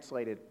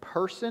translated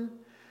person.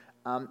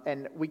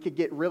 And we could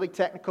get really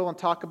technical and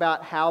talk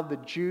about how the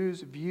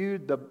Jews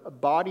viewed the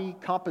body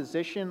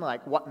composition,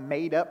 like what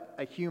made up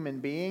a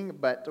human being,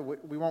 but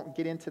we won't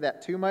get into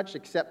that too much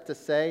except to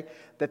say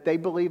that they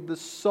believed the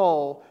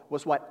soul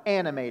was what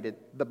animated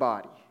the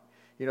body.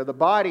 The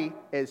body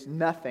is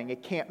nothing.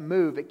 It can't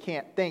move. It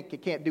can't think.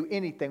 It can't do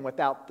anything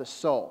without the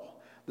soul.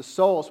 The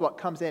soul is what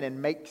comes in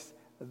and makes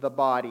the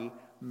body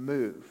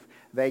move.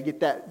 They get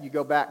that, you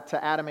go back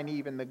to Adam and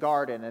Eve in the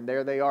garden, and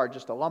there they are,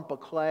 just a lump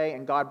of clay,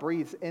 and God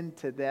breathes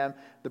into them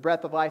the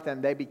breath of life,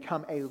 and they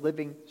become a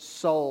living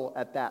soul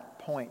at that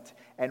point.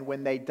 And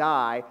when they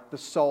die, the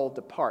soul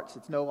departs.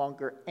 It's no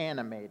longer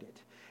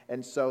animated.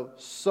 And so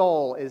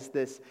soul is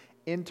this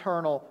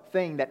internal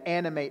thing that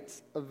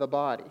animates the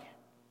body.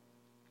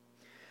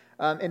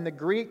 In the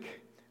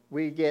Greek,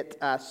 we get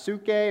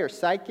psyche or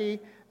psyche,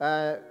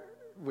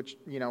 which,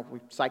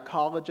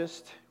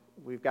 psychologist.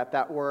 We've got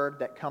that word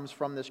that comes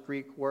from this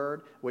Greek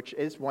word, which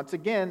is, once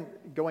again,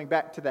 going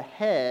back to the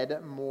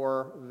head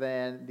more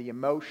than the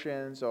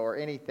emotions or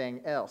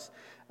anything else.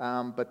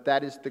 But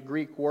that is the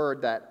Greek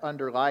word that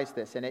underlies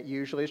this, and it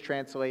usually is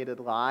translated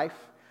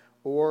life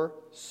or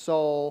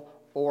soul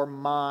or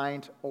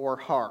mind or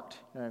heart.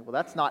 Well,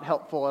 that's not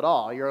helpful at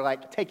all. You're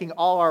like taking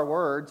all our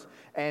words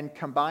and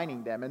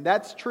combining them, and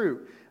that's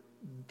true.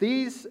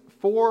 These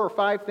 4 or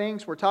 5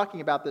 things we're talking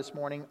about this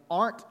morning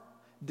aren't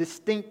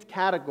distinct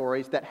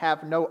categories that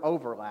have no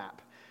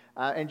overlap.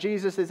 And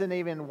Jesus isn't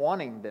even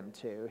wanting them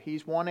to.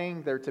 He's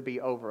wanting there to be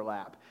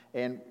overlap.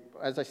 And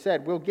as I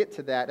said, we'll get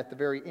to that at the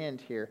very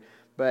end here.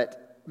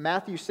 But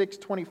Matthew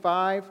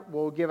 6:25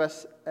 will give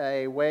us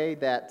a way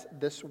that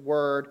this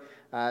word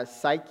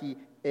psyche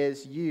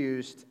is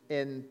used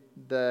in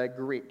the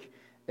Greek.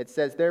 It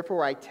says,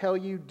 "Therefore I tell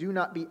you, do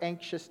not be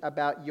anxious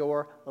about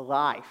your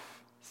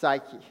life,"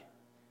 psyche.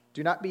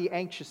 Do not be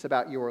anxious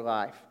about your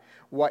life,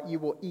 what you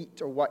will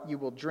eat or what you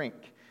will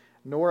drink,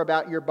 nor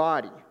about your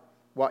body,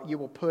 what you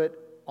will put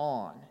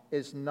on.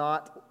 Is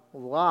not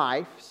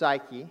life,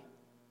 psyche,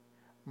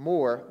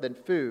 more than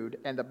food,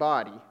 and the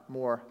body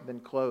more than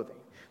clothing?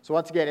 So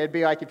once again, it'd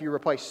be like if you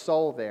replace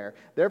soul there.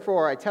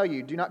 Therefore, I tell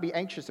you, do not be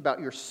anxious about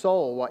your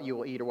soul, what you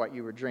will eat or what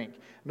you will drink,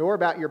 nor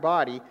about your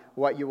body,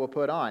 what you will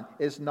put on.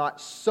 Is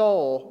not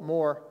soul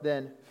more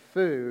than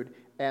food,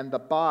 and the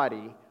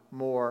body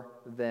more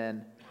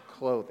than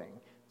clothing?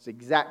 It's the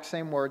exact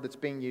same word that's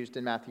being used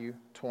in Matthew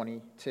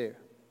 22.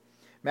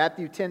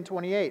 Matthew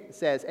 10:28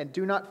 says, "And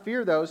do not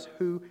fear those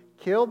who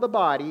kill the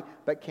body,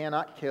 but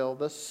cannot kill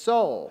the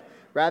soul.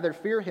 Rather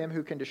fear him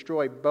who can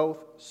destroy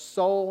both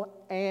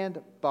soul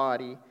and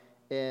body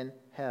in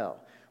hell."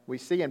 We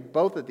see in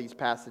both of these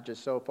passages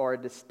so far a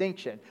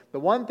distinction. The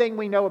one thing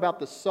we know about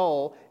the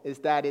soul is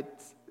that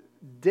it's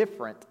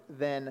different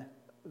than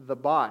the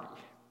body.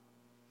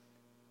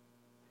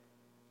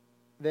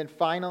 Then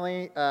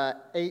finally,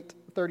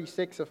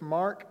 8:36 of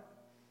Mark,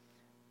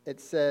 it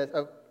says,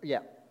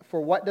 "For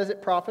what does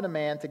it profit a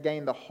man to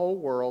gain the whole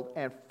world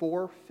and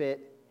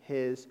forfeit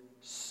his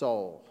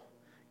soul?"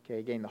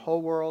 Okay, gain the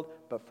whole world,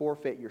 but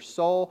forfeit your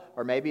soul.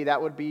 Or maybe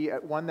that would be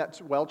one that's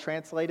well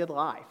translated,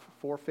 life.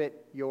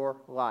 Forfeit your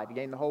life. You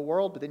gain the whole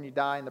world, but then you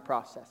die in the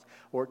process.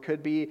 Or it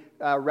could be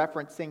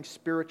referencing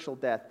spiritual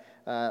death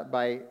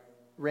by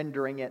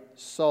rendering it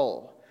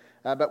soul.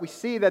 But we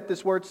see that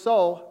this word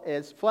soul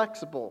is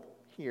flexible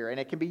here, and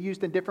it can be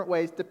used in different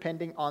ways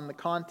depending on the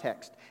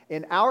context.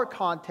 In our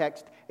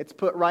context, it's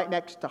put right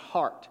next to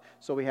heart.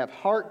 So we have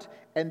heart,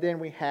 and then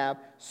we have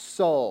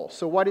soul.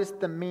 So what is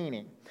the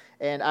meaning?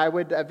 And I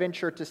would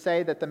venture to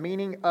say that the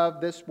meaning of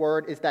this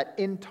word is that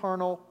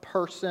internal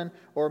person,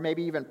 or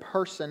maybe even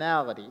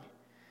personality.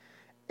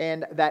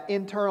 And that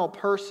internal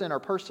person or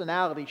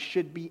personality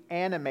should be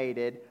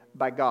animated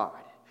by God.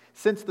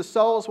 Since the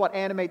soul is what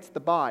animates the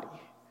body,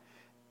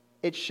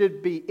 it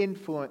should be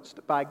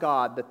influenced by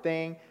God, the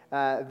thing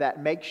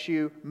that makes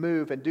you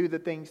move and do the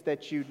things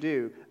that you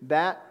do.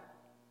 That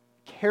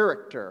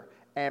character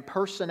and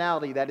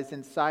personality that is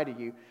inside of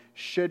you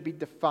should be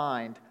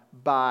defined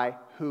by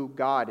who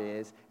God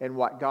is and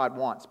what God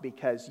wants,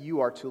 because you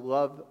are to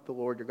love the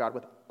Lord your God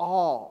with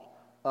all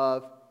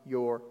of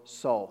your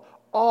soul,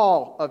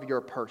 all of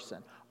your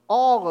person,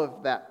 all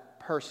of that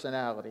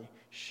personality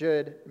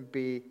should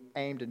be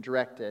aimed and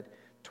directed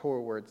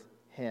towards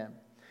Him.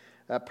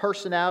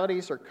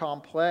 Personalities are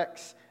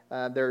complex.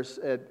 There's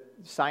a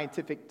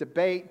scientific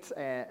debate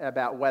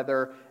about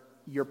whether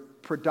your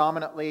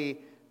personality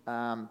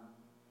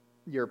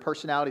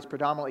is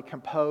predominantly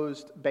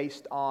composed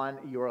based on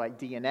your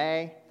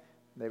DNA.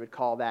 They would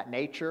call that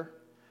nature.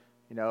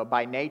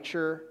 By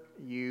nature,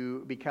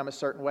 you become a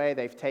certain way.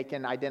 They've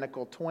taken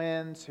identical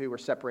twins who were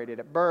separated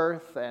at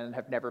birth and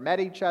have never met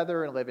each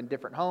other and live in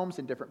different homes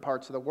in different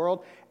parts of the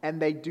world,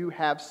 and they do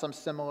have some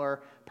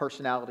similar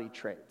personality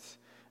traits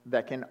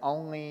that can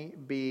only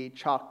be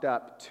chalked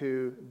up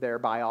to their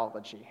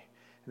biology.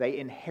 They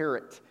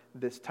inherit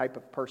this type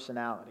of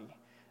personality.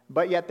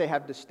 But yet they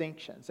have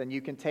distinctions. And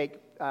you can take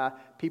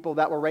people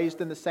that were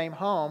raised in the same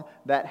home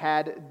that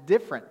had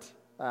different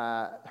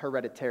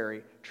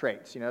hereditary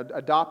traits,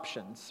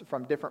 adoptions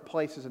from different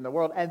places in the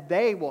world, and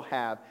they will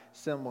have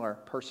similar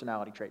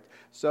personality traits.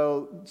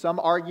 So some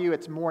argue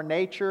it's more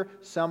nature,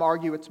 some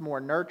argue it's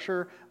more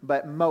nurture,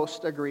 but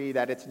most agree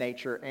that it's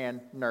nature and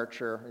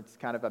nurture. It's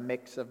kind of a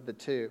mix of the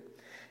two.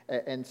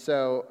 And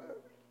so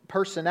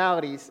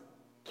personalities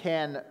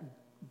can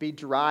be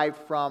derived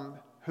from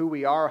who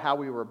we are, how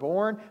we were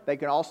born. They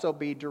can also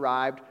be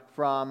derived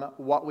from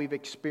what we've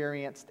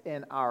experienced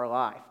in our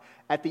life.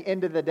 At the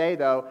end of the day,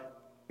 though,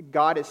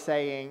 God is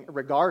saying,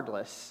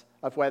 regardless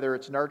of whether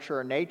it's nurture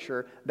or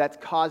nature, that's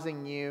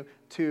causing you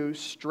to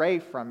stray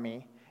from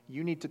me,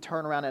 you need to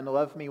turn around and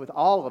love me with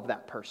all of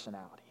that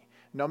personality.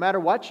 No matter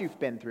what you've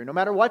been through, no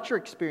matter what your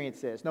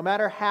experience is, no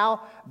matter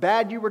how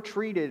bad you were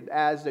treated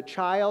as a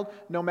child,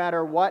 no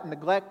matter what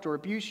neglect or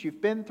abuse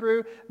you've been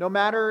through, no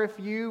matter if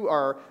you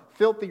are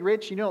filthy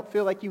rich, you don't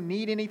feel like you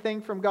need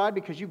anything from God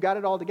because you've got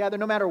it all together,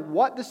 no matter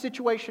what the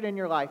situation in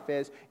your life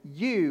is,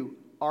 you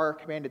are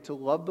commanded to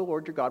love the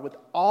Lord your God with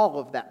all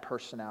of that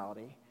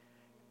personality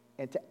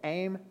and to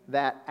aim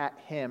that at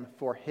Him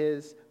for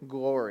His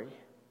glory.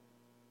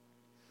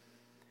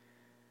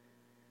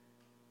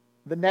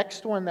 The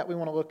next one that we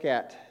want to look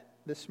at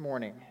this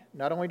morning,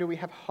 not only do we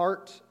have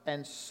heart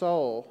and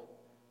soul,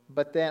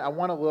 but then I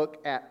want to look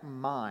at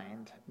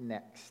mind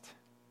next.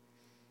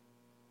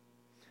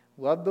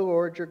 Love the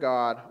Lord your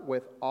God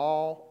with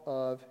all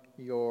of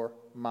your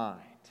mind.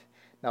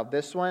 Now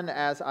this one,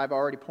 as I've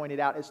already pointed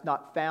out, is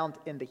not found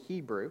in the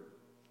Hebrew.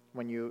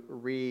 When you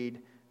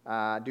read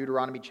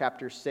Deuteronomy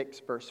chapter 6,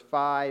 verse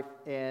 5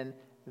 in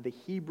the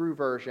Hebrew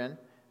version,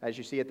 as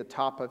you see at the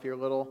top of your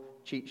little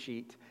cheat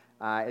sheet,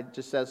 it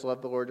just says,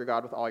 love the Lord your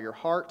God with all your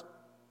heart,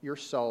 your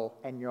soul,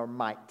 and your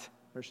might.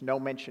 There's no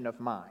mention of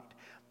mind.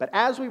 But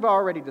as we've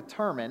already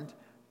determined,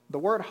 the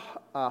word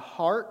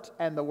heart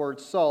and the word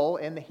soul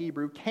in the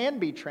Hebrew can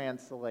be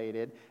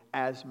translated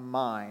as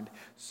mind.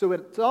 So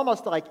it's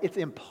almost like it's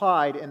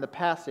implied in the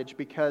passage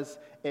because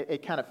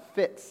it kind of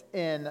fits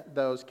in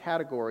those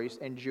categories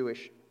in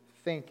Jewish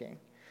thinking.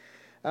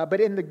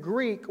 But in the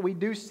Greek, we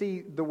do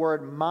see the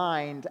word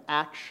mind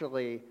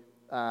actually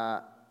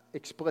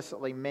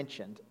explicitly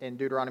mentioned. In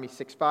Deuteronomy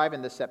 6:5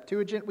 in the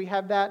Septuagint we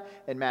have that.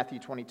 In Matthew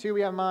 22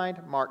 we have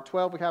mind. Mark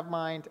 12 we have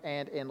mind.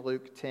 And in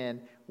Luke 10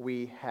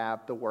 we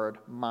have the word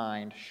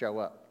mind show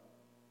up.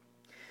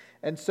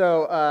 And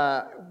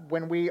so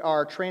when we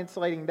are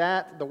translating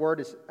that, the word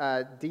is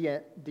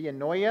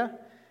dianoia,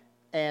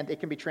 and it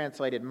can be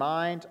translated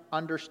mind,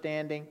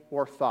 understanding,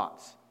 or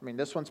thoughts. I mean,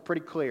 this one's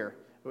pretty clear.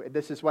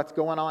 This is what's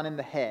going on in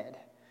the head.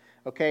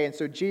 Okay, and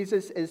so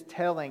Jesus is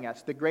telling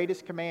us the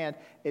greatest command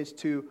is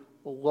to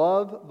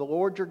love the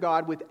Lord your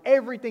God with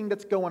everything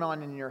that's going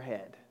on in your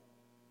head.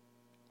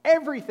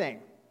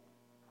 Everything.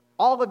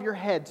 All of your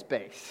head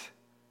space.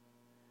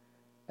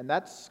 And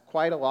that's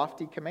quite a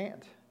lofty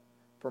command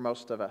for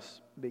most of us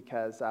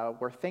because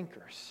we're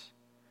thinkers.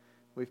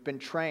 We've been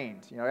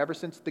trained. You know, ever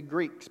since the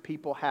Greeks,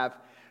 people have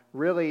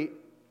really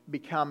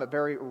become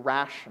very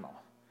rational.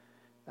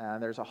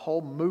 There's a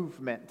whole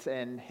movement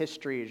in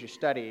history as you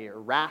study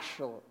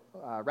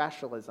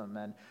rationalism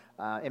and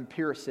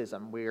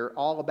empiricism. We're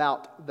all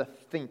about the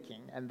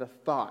thinking and the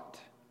thought.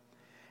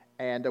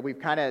 And we've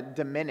kind of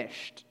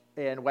diminished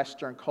in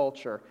Western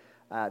culture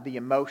the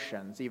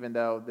emotions, even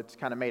though that's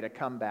kind of made a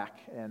comeback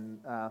in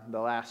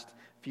the last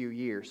few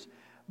years.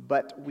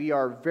 But we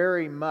are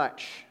very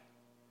much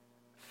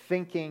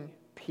thinking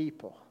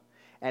people.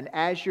 And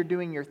as you're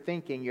doing your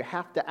thinking, you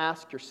have to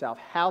ask yourself,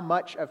 how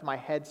much of my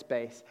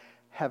headspace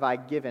have I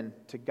given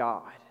to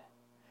God?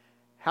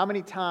 How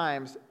many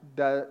times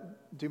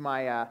do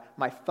my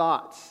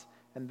thoughts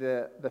and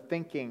the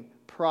thinking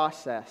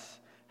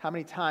process, how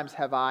many times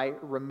have I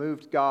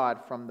removed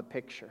God from the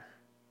picture?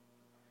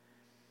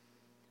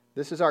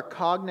 This is our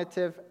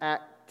cognitive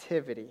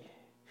activity.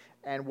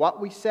 And what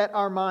we set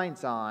our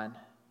minds on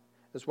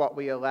is what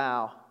we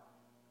allow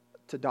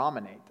to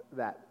dominate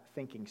that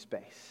thinking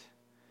space.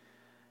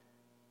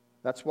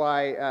 That's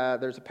why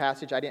there's a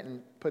passage, I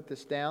didn't put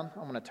this down.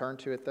 I'm going to turn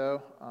to it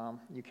though.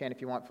 You can if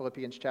you want,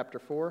 Philippians chapter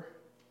 4.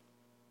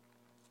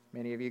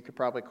 Many of you could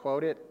probably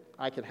quote it.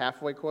 I could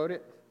halfway quote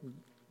it,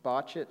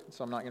 botch it,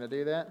 so I'm not going to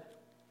do that.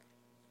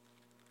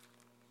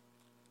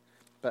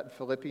 But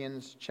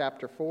Philippians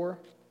chapter 4,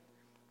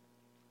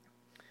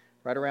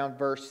 right around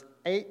verse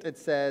 8, it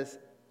says,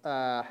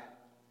 thought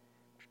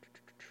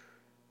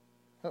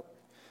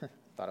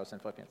I was in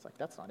Philippians. Like,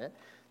 that's not it.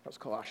 That was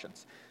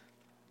Colossians.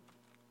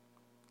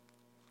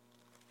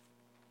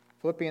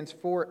 Philippians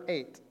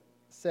 4:8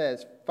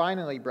 says,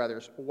 finally,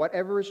 brothers,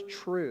 whatever is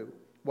true,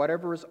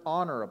 whatever is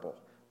honorable,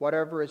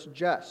 whatever is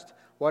just,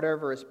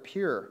 whatever is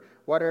pure,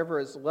 whatever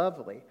is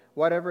lovely,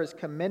 whatever is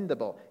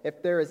commendable,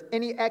 if there is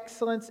any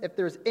excellence, if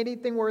there is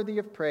anything worthy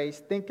of praise,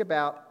 think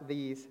about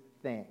these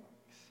things.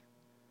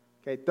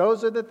 Okay,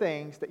 those are the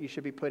things that you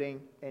should be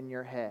putting in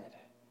your head.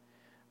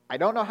 I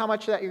don't know how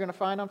much of that you're going to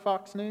find on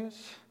Fox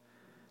News.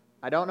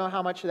 I don't know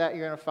how much of that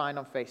you're going to find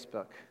on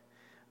Facebook.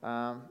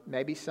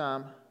 Maybe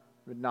some,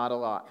 but not a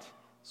lot.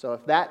 So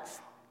if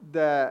that's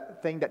the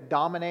thing that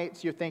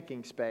dominates your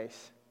thinking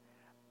space,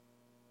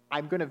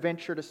 I'm going to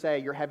venture to say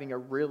you're having a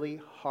really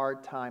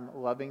hard time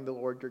loving the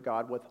Lord your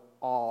God with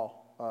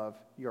all of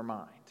your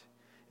mind.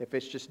 If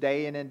it's just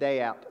day in and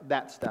day out,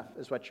 that stuff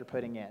is what you're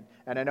putting in.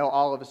 And I know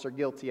all of us are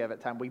guilty of it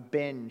at times. We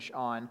binge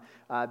on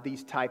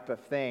these type of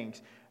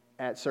things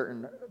at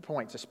certain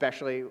points,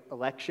 especially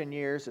election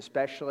years,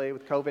 especially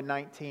with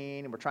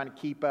COVID-19, and we're trying to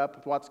keep up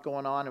with what's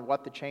going on and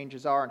what the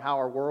changes are and how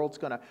our world's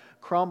going to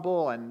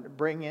crumble and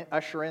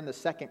usher in the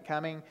second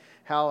coming,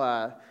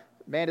 how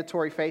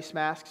mandatory face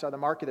masks are the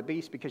mark of the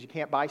beast because you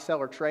can't buy, sell,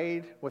 or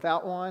trade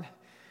without one.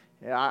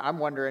 Yeah, I'm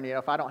wondering,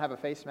 if I don't have a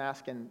face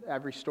mask and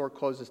every store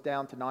closes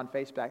down to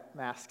non-face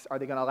masks, are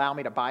they going to allow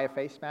me to buy a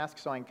face mask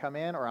so I can come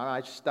in, or am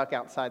I just stuck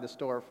outside the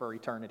store for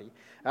eternity?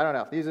 I don't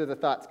know. These are the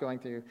thoughts going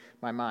through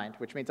my mind,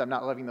 which means I'm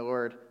not loving the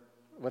Lord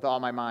with all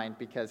my mind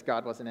because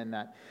God wasn't in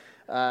that.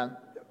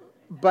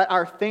 But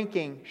our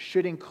thinking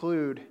should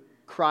include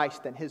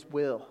Christ and His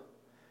will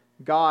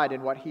God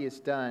and what He has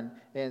done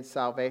in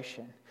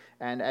salvation.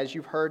 And as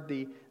you've heard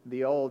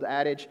the old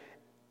adage,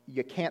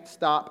 you can't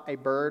stop a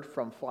bird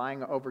from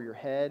flying over your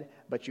head,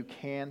 but you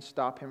can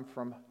stop him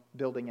from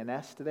building a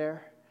nest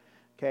there.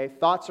 Okay,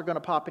 thoughts are going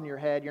to pop in your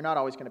head. You're not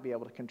always going to be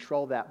able to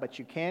control that, but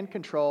you can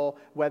control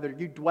whether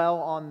you dwell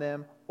on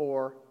them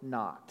or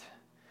not.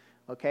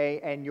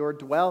 Okay, and your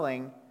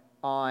dwelling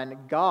on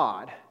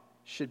God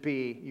should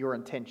be your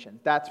intention.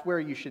 That's where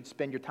you should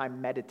spend your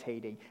time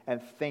meditating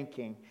and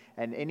thinking.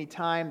 And any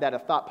time that a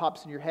thought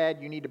pops in your head,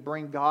 you need to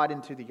bring God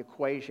into the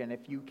equation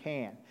if you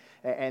can.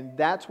 And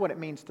that's what it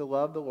means to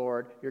love the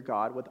Lord your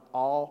God with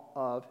all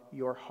of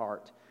your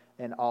heart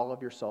and all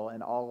of your soul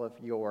and all of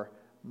your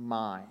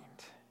mind.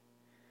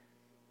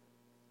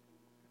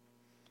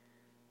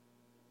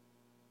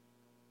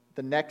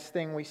 The next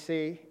thing we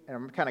see, and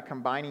I'm kind of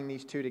combining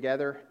these two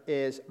together,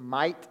 is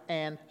might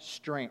and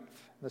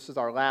strength. This is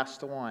our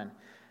last one.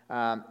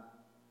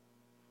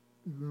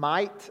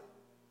 Might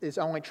is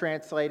only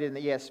translated in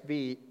the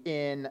ESV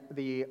in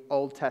the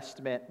Old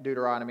Testament,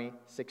 Deuteronomy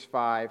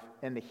 6:5,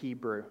 in the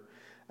Hebrew.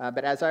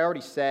 But as I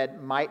already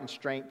said, might and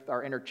strength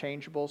are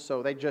interchangeable,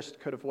 so they just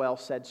could have well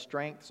said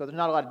strength. So there's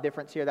not a lot of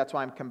difference here. That's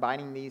why I'm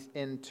combining these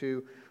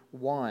into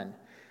one.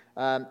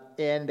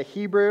 In the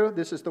Hebrew,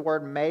 this is the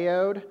word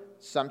mayod,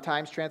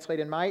 sometimes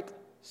translated might,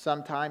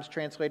 sometimes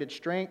translated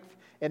strength.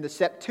 In the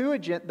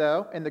Septuagint,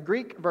 though, in the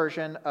Greek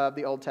version of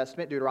the Old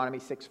Testament, Deuteronomy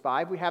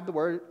 6:5, we have the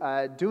word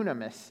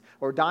dunamis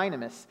or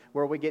dynamis,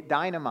 where we get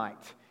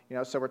dynamite.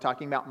 So we're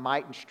talking about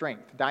might and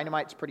strength.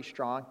 Dynamite's pretty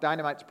strong.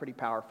 Dynamite's pretty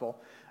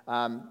powerful.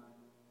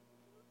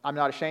 I'm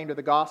not ashamed of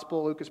the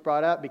gospel Lucas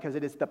brought up because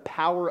it is the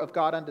power of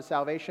God unto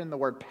salvation. The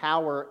word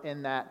power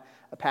in that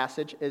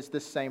passage is the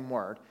same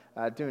word,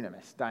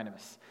 dunamis,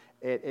 dynamis.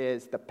 It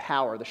is the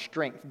power, the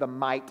strength, the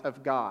might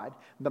of God.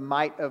 The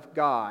might of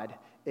God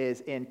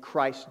is in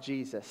Christ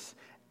Jesus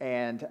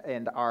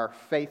and our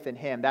faith in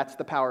Him. That's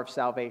the power of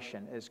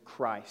salvation, is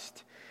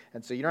Christ.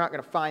 And so you're not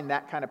going to find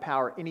that kind of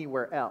power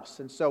anywhere else.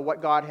 And so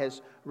what God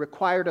has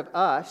required of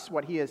us,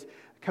 what He has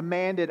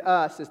commanded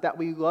us, is that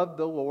we love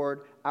the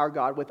Lord our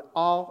God with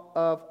all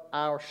of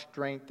our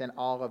strength and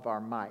all of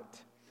our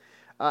might.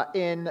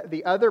 In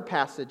the other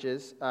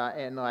passages,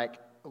 in like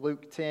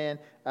Luke 10,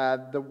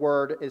 the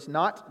word is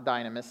not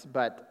dynamis,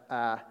 but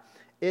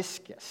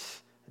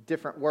ischus, a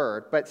different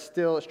word, but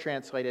still is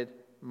translated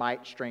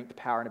might, strength,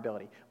 power, and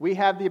ability. We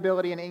have the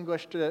ability in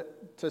English to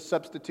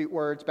substitute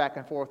words back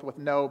and forth with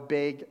no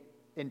big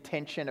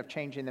intention of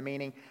changing the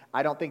meaning.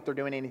 I don't think they're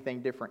doing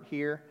anything different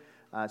here.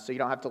 So you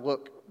don't have to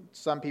look.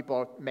 Some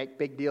people make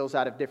big deals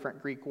out of different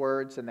Greek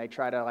words, and they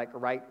try to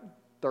write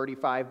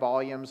 35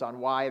 volumes on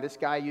why this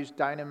guy used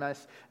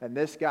dynamis and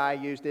this guy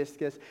used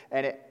ischus.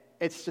 And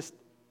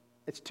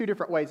it's two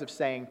different ways of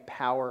saying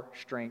power,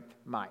 strength,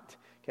 might.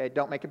 Okay,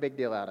 don't make a big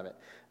deal out of it.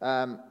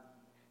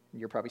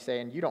 You're probably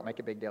saying, you don't make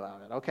a big deal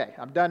out of it. Okay,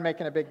 I'm done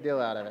making a big deal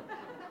out of it.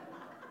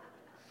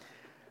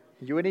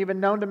 You wouldn't even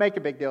known to make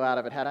a big deal out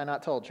of it had I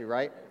not told you,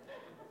 right?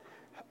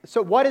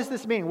 So what does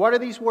this mean? What are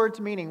these words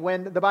meaning?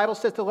 When the Bible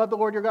says to love the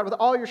Lord your God with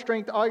all your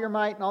strength, all your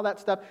might, and all that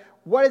stuff,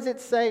 what is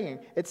it saying?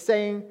 It's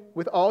saying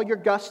with all your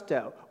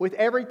gusto, with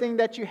everything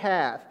that you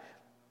have.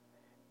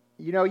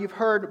 You've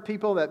heard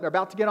people that are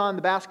about to get on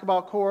the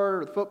basketball court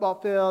or the football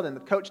field, and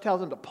the coach tells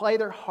them to play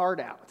their heart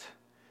out.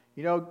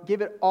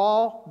 Give it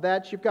all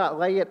that you've got.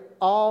 Lay it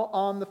all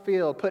on the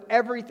field. Put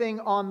everything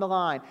on the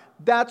line.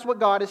 That's what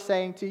God is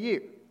saying to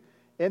you.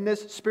 In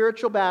this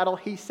spiritual battle,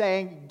 He's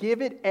saying,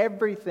 give it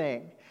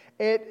everything.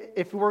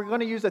 If we're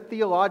going to use a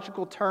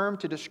theological term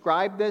to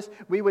describe this,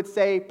 we would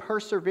say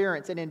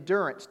perseverance and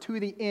endurance to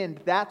the end.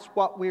 That's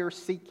what we're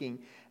seeking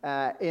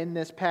in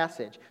this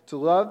passage. To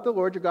love the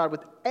Lord your God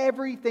with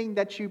everything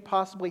that you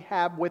possibly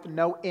have with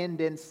no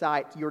end in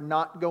sight. You're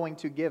not going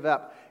to give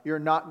up. You're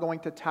not going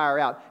to tire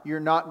out. You're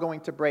not going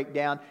to break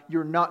down.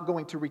 You're not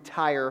going to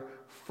retire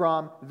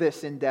from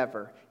this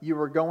endeavor. You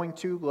are going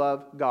to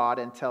love God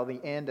until the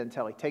end,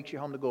 until He takes you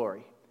home to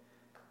glory.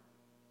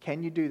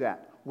 Can you do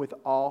that? With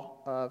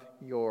all of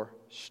your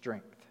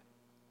strength.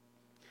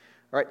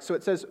 All right, so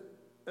it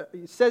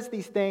says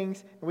these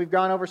things, and we've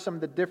gone over some of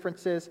the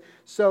differences.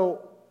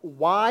 So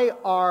why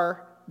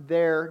are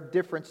there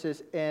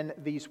differences in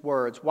these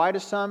words? Why do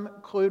some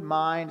include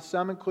mind,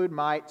 some include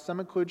might, some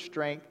include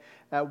strength?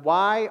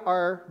 Why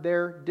are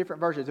there different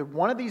versions? If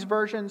one of these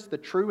versions, the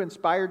true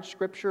inspired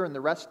scripture, and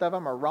the rest of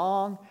them are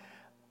wrong,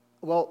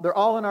 well, they're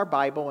all in our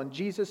Bible, and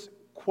Jesus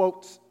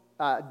quotes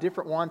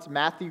different ones.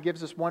 Matthew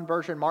gives us one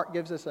version. Mark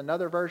gives us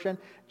another version.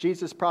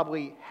 Jesus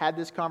probably had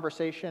this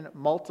conversation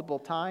multiple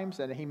times,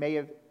 and He may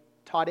have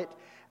taught it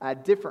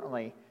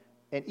differently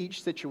in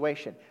each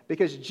situation.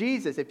 Because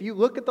Jesus, if you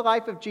look at the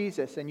life of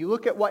Jesus and you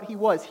look at what He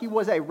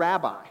was a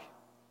rabbi.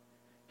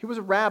 He was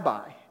a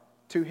rabbi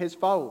to His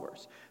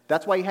followers.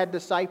 That's why He had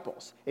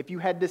disciples. If you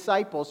had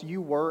disciples,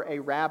 you were a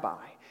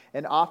rabbi.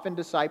 And often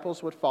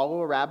disciples would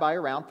follow a rabbi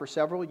around for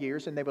several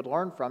years, and they would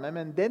learn from him,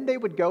 and then they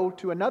would go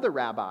to another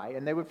rabbi,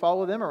 and they would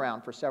follow them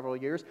around for several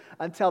years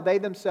until they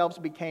themselves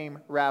became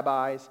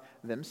rabbis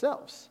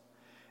themselves.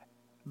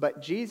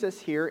 But Jesus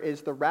here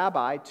is the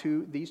rabbi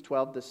to these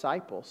 12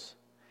 disciples.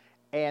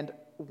 And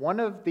one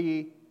of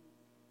the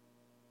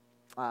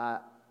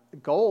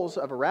goals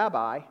of a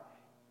rabbi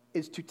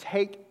is to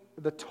take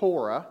the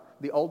Torah,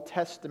 the Old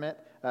Testament,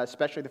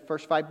 especially the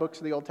first 5 books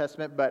of the Old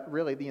Testament, but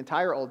really the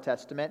entire Old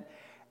Testament,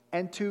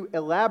 and to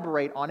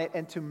elaborate on it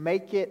and to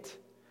make it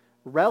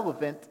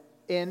relevant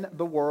in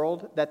the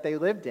world that they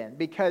lived in.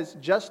 Because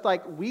just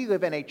like we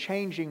live in a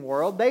changing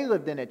world, they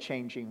lived in a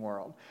changing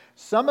world.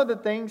 Some of the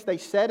things they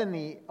said in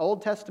the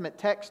Old Testament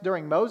text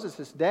during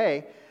Moses'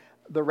 day,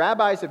 the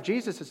rabbis of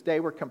Jesus' day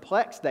were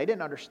complex. They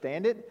didn't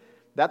understand it.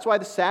 That's why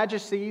the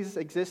Sadducees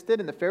existed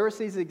and the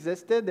Pharisees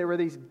existed. There were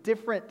these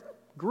different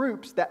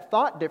groups that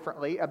thought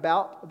differently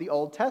about the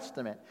Old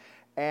Testament.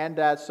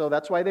 And so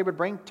that's why they would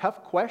bring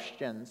tough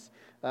questions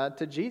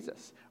to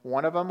Jesus.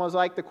 One of them was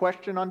like the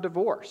question on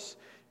divorce.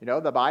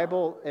 The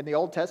Bible in the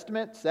Old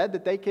Testament said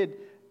that they could,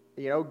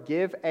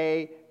 give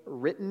a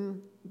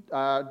written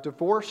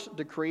divorce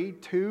decree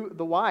to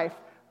the wife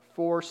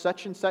for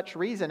such and such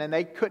reason, and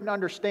they couldn't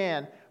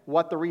understand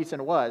what the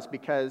reason was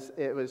because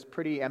it was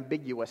pretty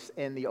ambiguous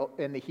in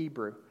the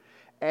Hebrew.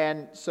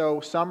 And so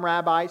some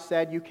rabbis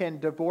said you can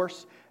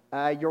divorce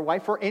your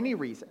wife for any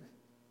reason.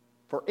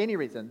 For any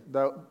reason.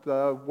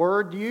 The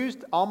word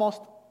used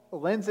almost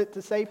lends it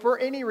to say for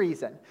any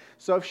reason.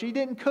 So if she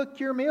didn't cook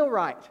your meal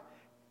right,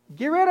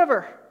 get rid of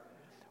her.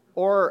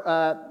 Or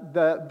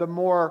the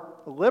more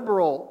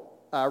liberal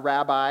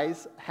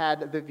rabbis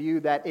had the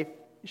view that if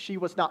she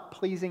was not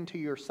pleasing to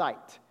your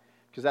sight,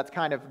 because that's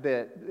kind of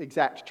the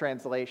exact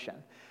translation,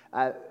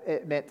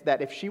 it meant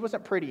that if she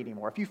wasn't pretty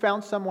anymore, if you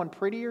found someone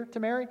prettier to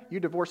marry, you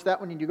divorce that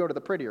one and you go to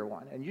the prettier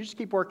one. And you just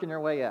keep working your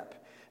way up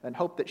and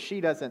hope that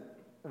she doesn't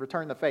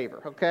return the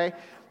favor, okay?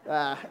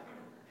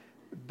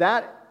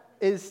 That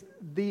is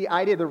the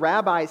idea. The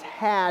rabbis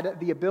had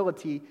the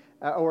ability,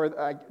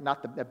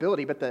 not the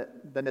ability, but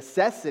the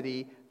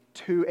necessity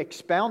to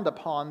expound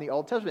upon the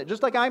Old Testament,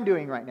 just like I'm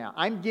doing right now.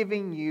 I'm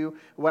giving you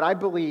what I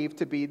believe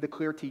to be the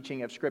clear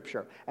teaching of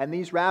Scripture. And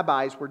these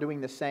rabbis were doing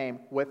the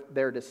same with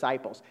their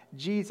disciples.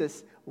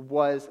 Jesus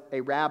was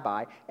a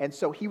rabbi, and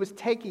so he was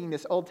taking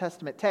this Old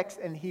Testament text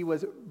and he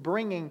was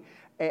bringing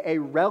a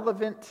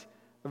relevant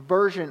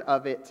version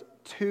of it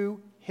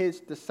to his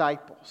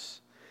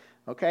disciples.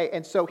 Okay,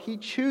 and so he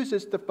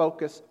chooses to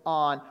focus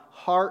on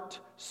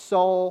heart,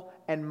 soul,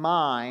 and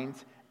mind,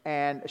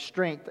 and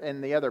strength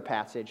in the other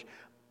passage,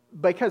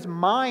 because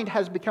mind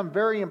has become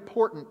very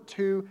important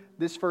to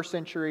this first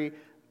century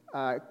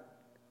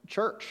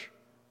church,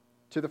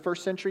 to the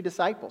first century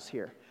disciples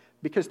here,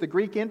 because the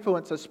Greek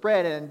influence has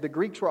spread, and the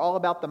Greeks were all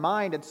about the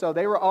mind, and so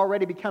they were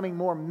already becoming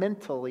more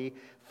mentally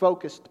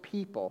focused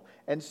people.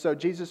 And so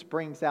Jesus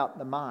brings out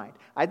the mind.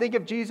 I think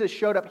if Jesus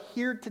showed up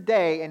here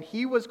today and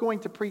he was going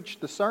to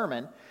preach the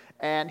sermon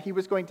and he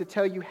was going to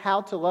tell you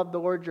how to love the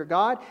Lord your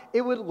God,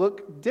 it would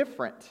look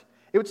different.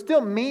 It would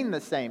still mean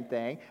the same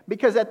thing,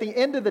 because at the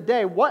end of the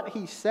day, what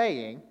he's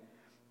saying,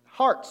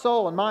 heart,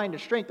 soul, and mind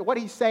and strength, what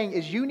he's saying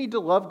is you need to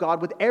love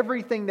God with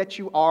everything that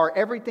you are,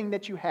 everything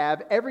that you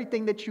have,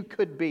 everything that you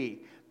could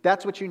be.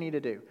 That's what you need to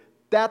do.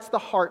 That's the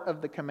heart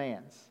of the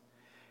commands.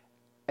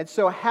 And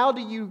so how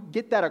do you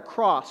get that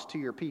across to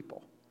your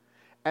people?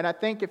 And I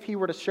think if he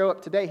were to show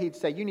up today, he'd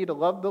say you need to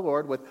love the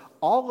Lord with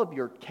all of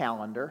your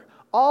calendar,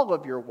 all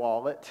of your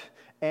wallet,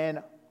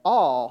 and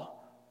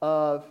all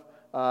of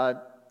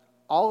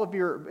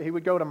your, he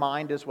would go to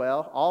mind as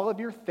well, all of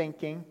your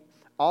thinking,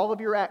 all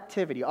of your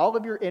activity, all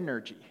of your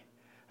energy.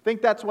 I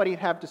think that's what he'd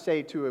have to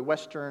say to a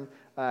Western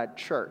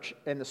church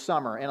in the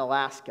summer in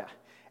Alaska.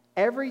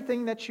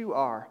 Everything that you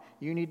are,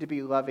 you need to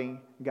be loving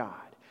God.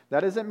 That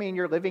doesn't mean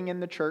you're living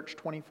in the church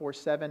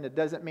 24/7. It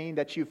doesn't mean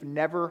that you've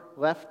never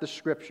left the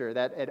Scripture,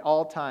 that at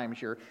all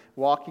times you're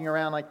walking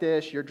around like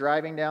this, you're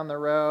driving down the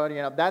road.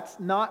 That's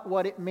not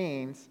what it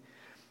means.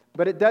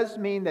 But it does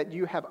mean that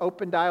you have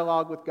open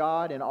dialogue with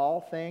God in all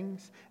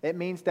things. It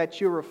means that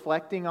you're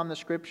reflecting on the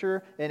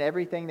Scripture in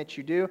everything that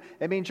you do.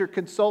 It means you're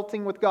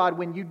consulting with God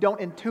when you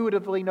don't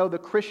intuitively know the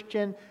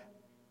Christian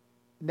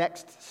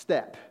next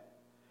step.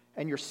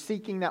 And you're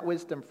seeking that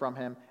wisdom from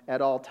Him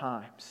at all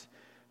times.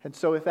 And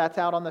so if that's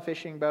out on the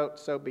fishing boat,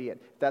 so be it.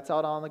 If that's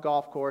out on the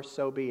golf course,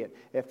 so be it.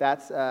 If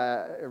that's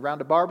around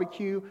a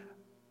barbecue,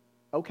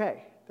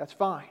 okay, that's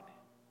fine.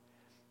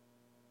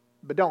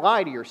 But don't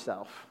lie to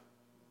yourself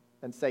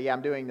and say, yeah,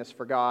 I'm doing this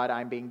for God.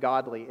 I'm being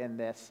godly in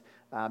this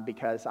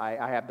because I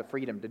have the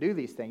freedom to do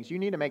these things. You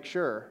need to make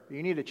sure,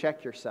 you need to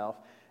check yourself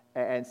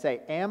and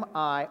say, am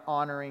I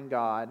honoring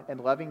God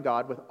and loving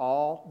God with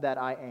all that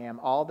I am,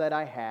 all that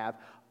I have,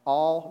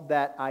 all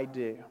that I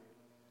do?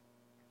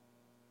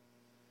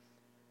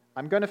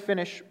 I'm going to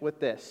finish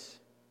with this.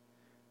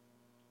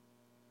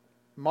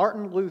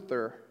 Martin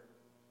Luther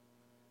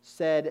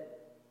said,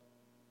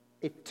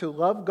 if to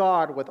love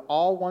God with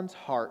all one's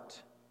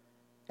heart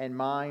and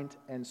mind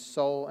and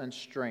soul and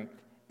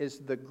strength is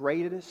the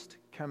greatest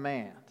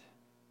command,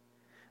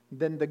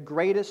 then the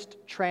greatest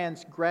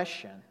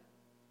transgression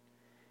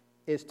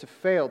is to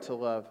fail to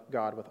love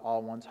God with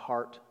all one's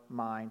heart,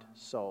 mind,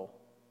 soul,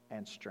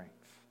 and strength.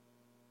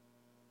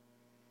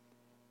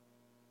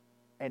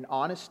 And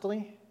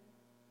honestly,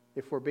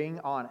 if we're being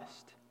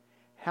honest,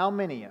 how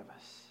many of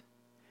us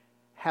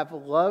have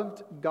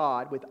loved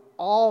God with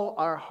all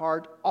our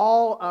heart,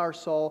 all our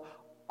soul,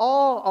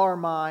 all our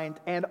mind,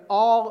 and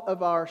all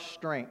of our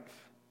strength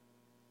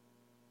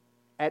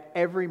at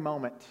every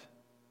moment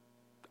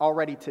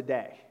already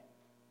today?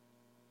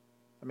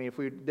 I mean, if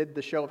we did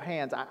the show of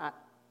hands,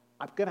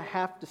 I'm going to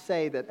have to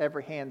say that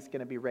every hand's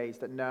going to be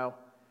raised, that no,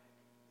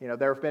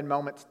 there have been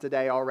moments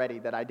today already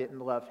that I didn't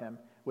love Him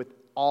with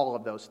all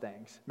of those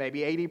things. Maybe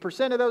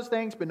 80% of those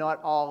things, but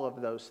not all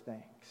of those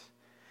things.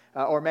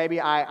 Or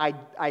maybe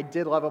I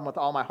did love Him with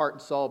all my heart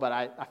and soul, but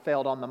I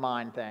failed on the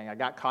mind thing. I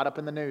got caught up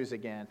in the news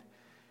again.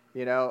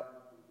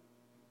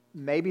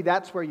 Maybe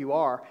that's where you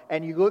are.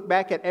 And you look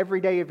back at every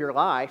day of your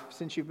life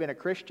since you've been a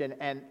Christian,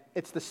 and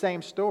it's the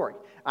same story.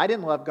 I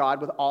didn't love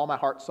God with all my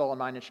heart, soul, and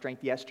mind and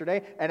strength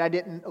yesterday, and I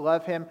didn't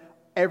love Him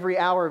every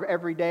hour of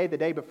every day the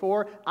day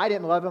before. I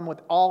didn't love Him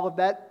with all of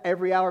that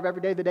every hour of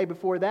every day the day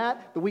before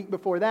that, the week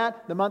before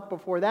that, the month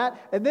before that.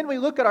 And then we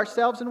look at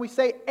ourselves and we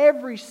say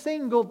every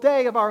single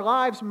day of our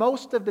lives,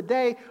 most of the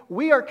day,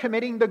 we are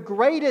committing the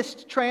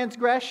greatest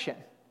transgression.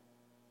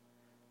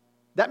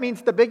 That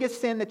means the biggest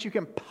sin that you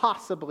can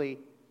possibly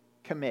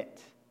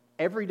commit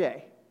every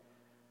day.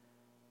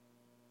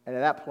 And at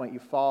that point, you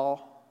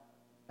fall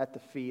at the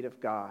feet of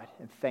God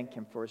and thank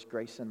Him for His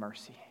grace and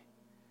mercy.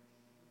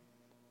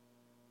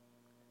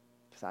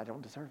 Because I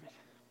don't deserve it.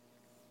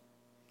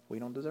 We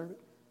don't deserve it.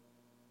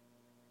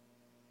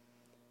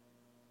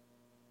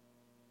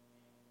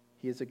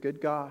 He is a good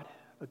God,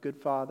 a good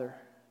Father,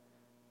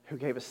 who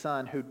gave a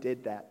Son who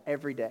did that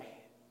every day.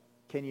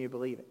 Can you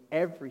believe it?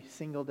 Every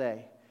single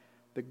day.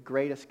 The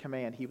greatest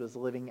command He was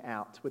living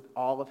out with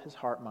all of His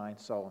heart, mind,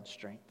 soul, and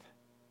strength.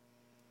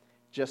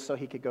 Just so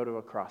He could go to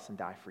a cross and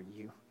die for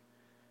you,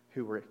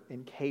 who were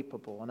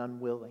incapable and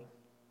unwilling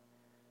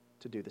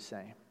to do the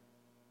same.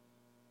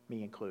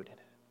 Me included.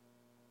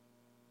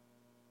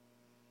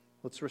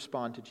 Let's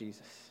respond to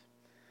Jesus.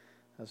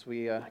 As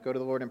we go to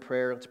the Lord in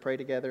prayer, let's pray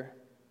together.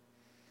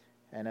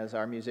 And as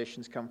our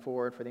musicians come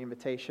forward for the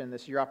invitation,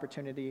 this is your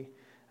opportunity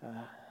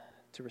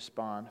to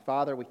respond.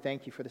 Father, we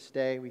thank You for this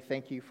day. We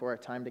thank You for our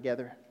time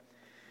together.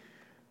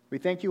 We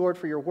thank You, Lord,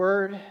 for Your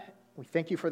word. We thank You for